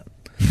missing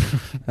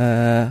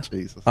it.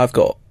 Jesus. I've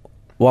got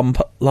one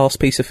last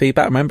piece of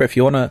feedback. Remember, if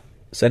you want to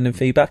send in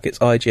feedback, it's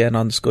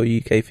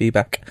IGN_UK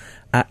feedback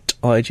at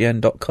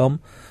IGN.com.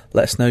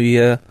 Let us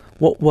know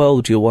what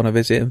world you want to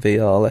visit in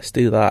VR. Let's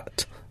do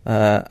that.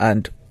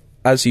 And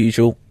as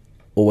usual,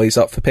 always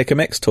up for Pick a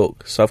Mix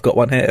talk. So I've got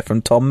one here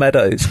from Tom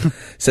Meadows. It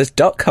says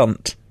Duck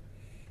Hunt.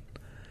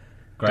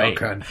 Great.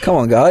 Duck Hunt. Come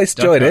on, guys,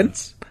 Duck join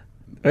Hunt.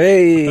 in.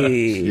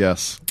 Hey.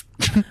 Yes.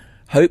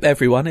 Hope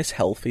everyone is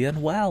healthy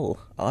and well.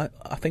 I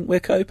think we're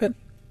coping.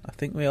 I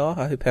think we are.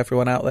 I hope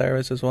everyone out there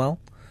is as well.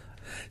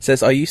 It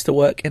says, I used to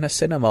work in a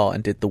cinema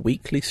and did the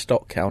weekly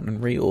stock count and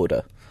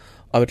reorder.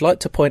 I would like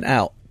to point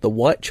out the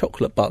white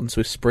chocolate buttons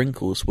with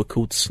sprinkles were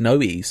called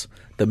Snowies.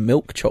 The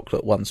milk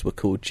chocolate ones were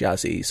called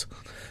Jazzies.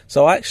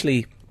 So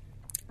actually,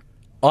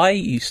 I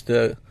used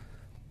to...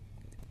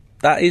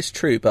 That is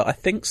true, but I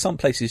think some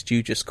places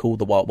do just call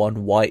the white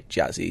one white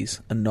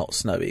Jazzies and not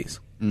Snowies.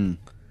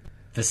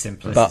 For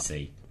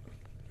simplicity.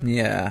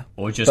 Yeah.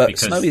 Or just but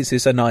because... Snowies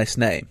is a nice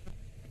name.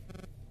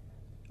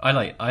 I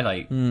like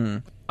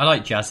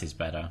Jazzies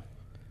better.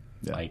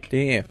 Yeah. Like, Do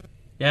you?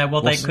 yeah,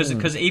 well,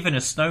 because even a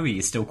Snowy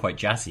is still quite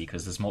jazzy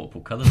because there's multiple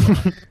colours on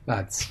it.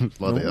 Lads,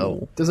 Bloody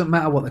hell. doesn't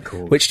matter what they're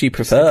called. Which do you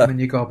Just stick prefer? them in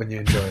your gob and you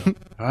enjoy them.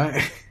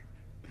 Alright?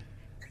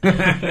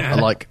 I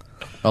like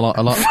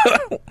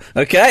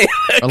Okay.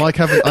 I like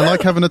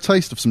having a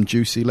taste of some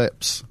juicy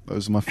lips.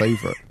 Those are my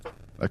favourite.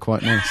 They're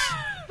quite nice.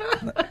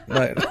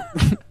 No.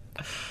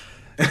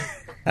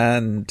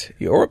 And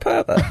you're a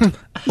pervert.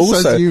 Also,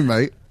 Says you,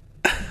 mate.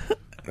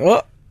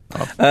 what?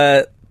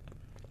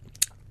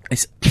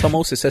 Tom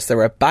also says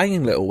they're a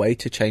banging little way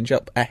to change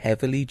up a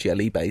heavily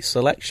jelly-based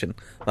selection.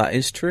 That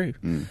is true.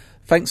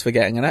 Thanks for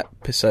getting an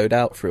episode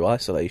out through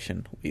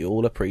isolation. We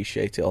all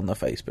appreciate it on the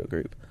Facebook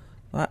group.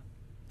 That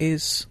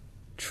is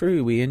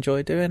true. We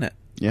enjoy doing it.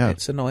 Yeah.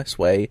 It's a nice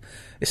way.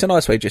 It's a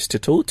nice way just to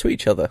talk to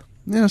each other.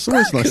 Yeah, it's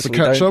always nice to 'Cause we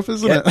catch don't up,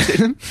 isn't get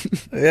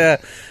it? Yeah.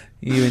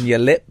 You and your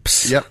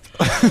lips. Yep.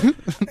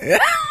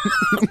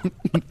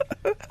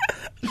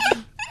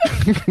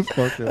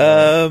 Fuck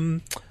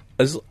it.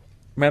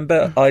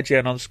 Remember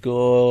IGN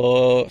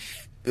underscore...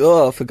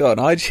 Oh, I've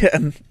forgotten.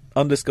 IGN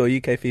underscore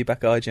UK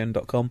feedback at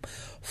IGN.com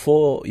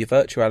for your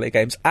virtual reality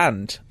games.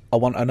 And I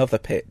want another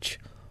pitch.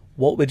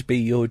 What would be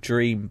your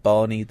dream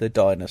Barney the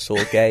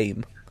Dinosaur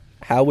game?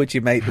 How would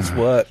you make this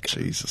work?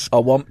 Jesus. I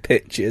want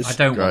pictures. I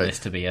don't want this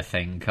to be a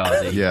thing,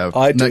 Cardi. Yeah,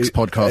 I do. next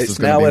podcast It's is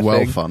going to now be a well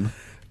thing. fun.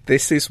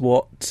 This is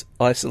what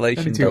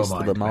isolation Only to your does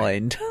to the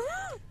mind.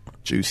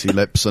 Juicy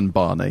Lips and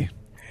Barney.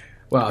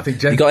 Well, I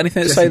think You got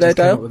anything to Jesse say there, just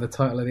came Dale? up with the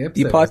title of the episode.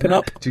 You piping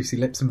wasn't it? up? Juicy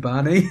Lips and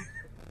Barney.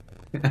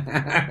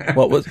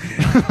 What was...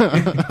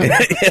 Yeah,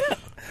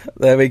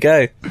 there we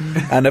go.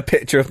 And a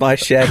picture of my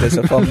shed as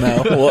a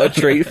thumbnail. What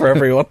a treat for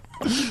everyone.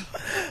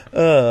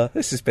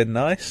 This has been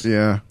nice.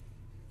 Yeah.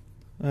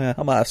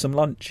 I might have some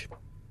lunch.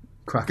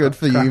 Good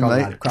for you, mate.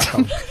 Lad, crack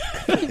on.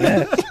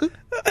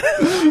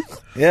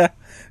 Yeah,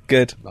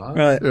 good. Bye.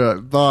 Right. Yeah,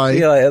 bye. See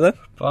you later then.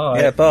 Bye.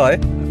 Yeah, bye.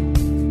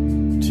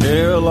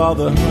 Tell all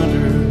the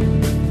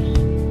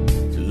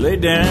hunters to lay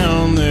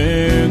down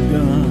their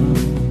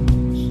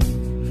guns.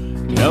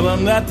 Tell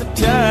them that the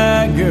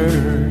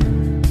tiger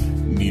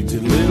needs a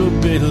little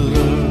bit of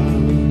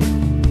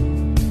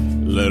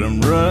love. Let them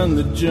run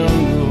the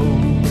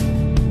jungle.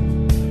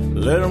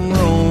 Let them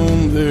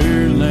roam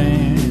their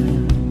land.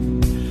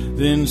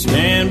 Then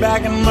stand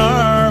back and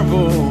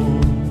marvel.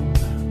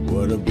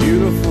 What a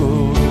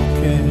beautiful cat.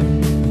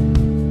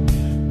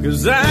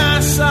 'Cause I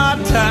saw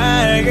a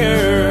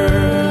tiger.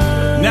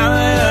 Now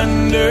I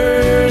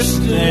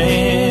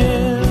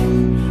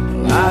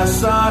understand. Well, I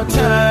saw a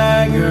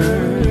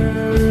tiger.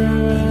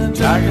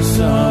 Tiger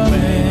saw a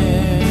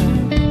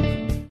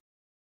man.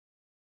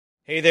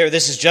 Hey there,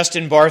 this is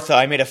Justin Bartha.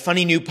 I made a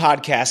funny new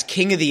podcast,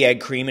 King of the Egg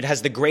Cream. It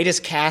has the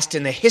greatest cast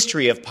in the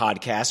history of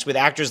podcasts with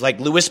actors like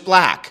Louis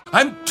Black,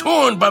 I'm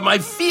torn by my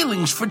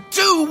feelings for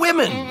two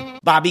women.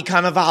 Bobby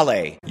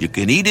Cannavale, You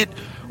can eat it,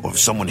 or if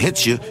someone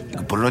hits you, you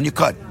can put it on your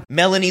cut.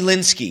 Melanie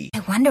Linsky,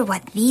 I wonder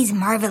what these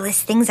marvelous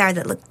things are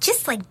that look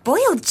just like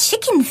boiled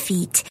chicken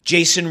feet.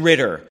 Jason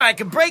Ritter, I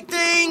can break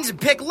things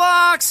and pick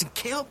locks and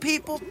kill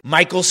people.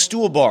 Michael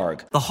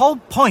Stuhlbarg, The whole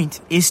point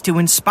is to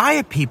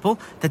inspire people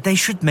that they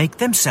should make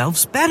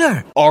themselves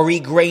better. Ari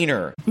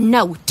Grainer,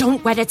 No,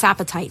 don't whet its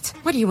appetite.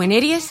 What are you, an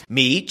idiot?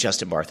 me,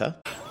 Justin Bartha,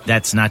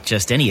 That's not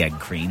just any egg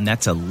cream,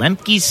 that's a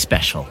Lemke's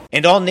special.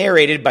 and all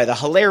narrated by the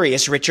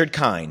hilarious Richard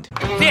Kind.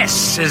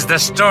 This is the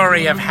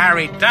story of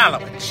Harry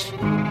Dalowitz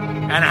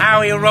and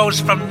how he rose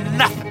from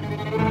nothing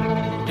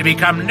to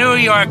become New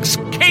York's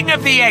King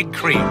of the Egg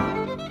Cream.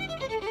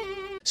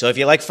 So if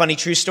you like funny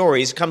true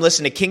stories, come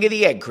listen to King of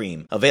the Egg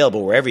Cream,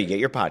 available wherever you get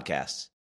your podcasts.